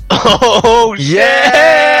 man. Oh,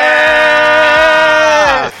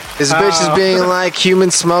 Yeah! This bitch is being like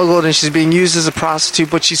human smuggled, and she's being used as a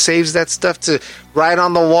prostitute, but she saves that stuff to write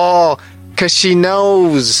on the wall because she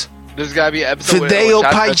knows There's gotta be an episode Fideo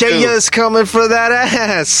where Paella is coming for that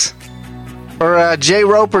ass. Or J.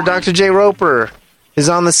 Roper, Dr. J. Roper is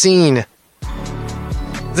on the scene.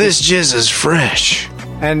 This jizz is fresh.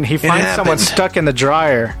 And he finds someone happened. stuck in the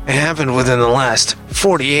dryer. It happened within the last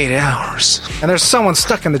 48 hours. And there's someone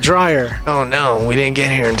stuck in the dryer. Oh no, we didn't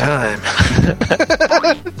get here in time.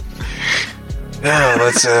 Now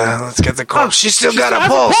let's get the call. She's still got a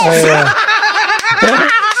pulse.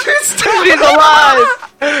 She's alive!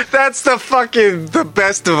 That's the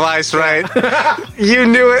best device, right? You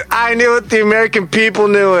knew it, I knew it, the American people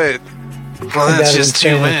knew it. Well, that's That just is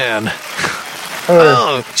too Spanish. bad. Or,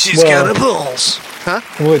 Oh, she's well- got a pulse.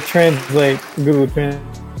 would translate Google Translate.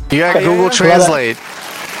 You got Google Translate.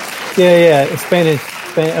 Yeah, Spanish,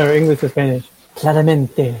 or English to Spanish.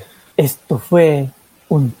 Claramente, esto fue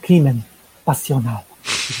un crimen pasional.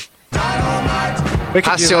 We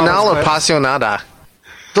could use all Pasional or this, but- pasionada?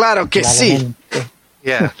 Claro que sí. Claramente.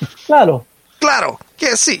 Yeah. Claro. Claro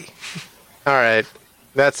que sí. All right.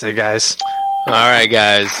 That's it, guys. All right,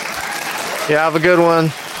 guys. Yeah, have a good one.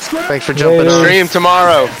 Thanks for jumping Later. on. Stream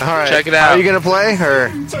tomorrow. All right. Check it out. Are you going to play? Or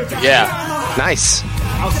Yeah. Nice.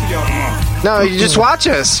 No, you just watch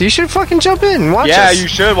us. You should fucking jump in and watch Yeah, us. you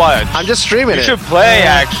should watch. I'm just streaming You it. should play,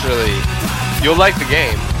 actually. You'll like the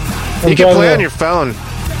game. You can I'm play driving on your phone.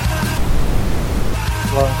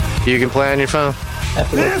 Well, You can play on your phone.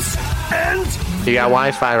 after this. You got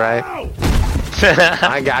Wi-Fi, right?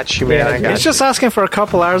 I got you, man. I got He's just asking for a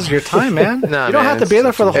couple hours of your time, man. Nah, you don't man, have to be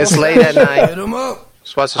there for the whole It's late at night.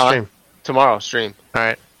 Just watch the stream. Tomorrow stream. All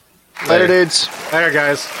right. Later, dudes. Later,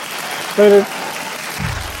 guys. Later.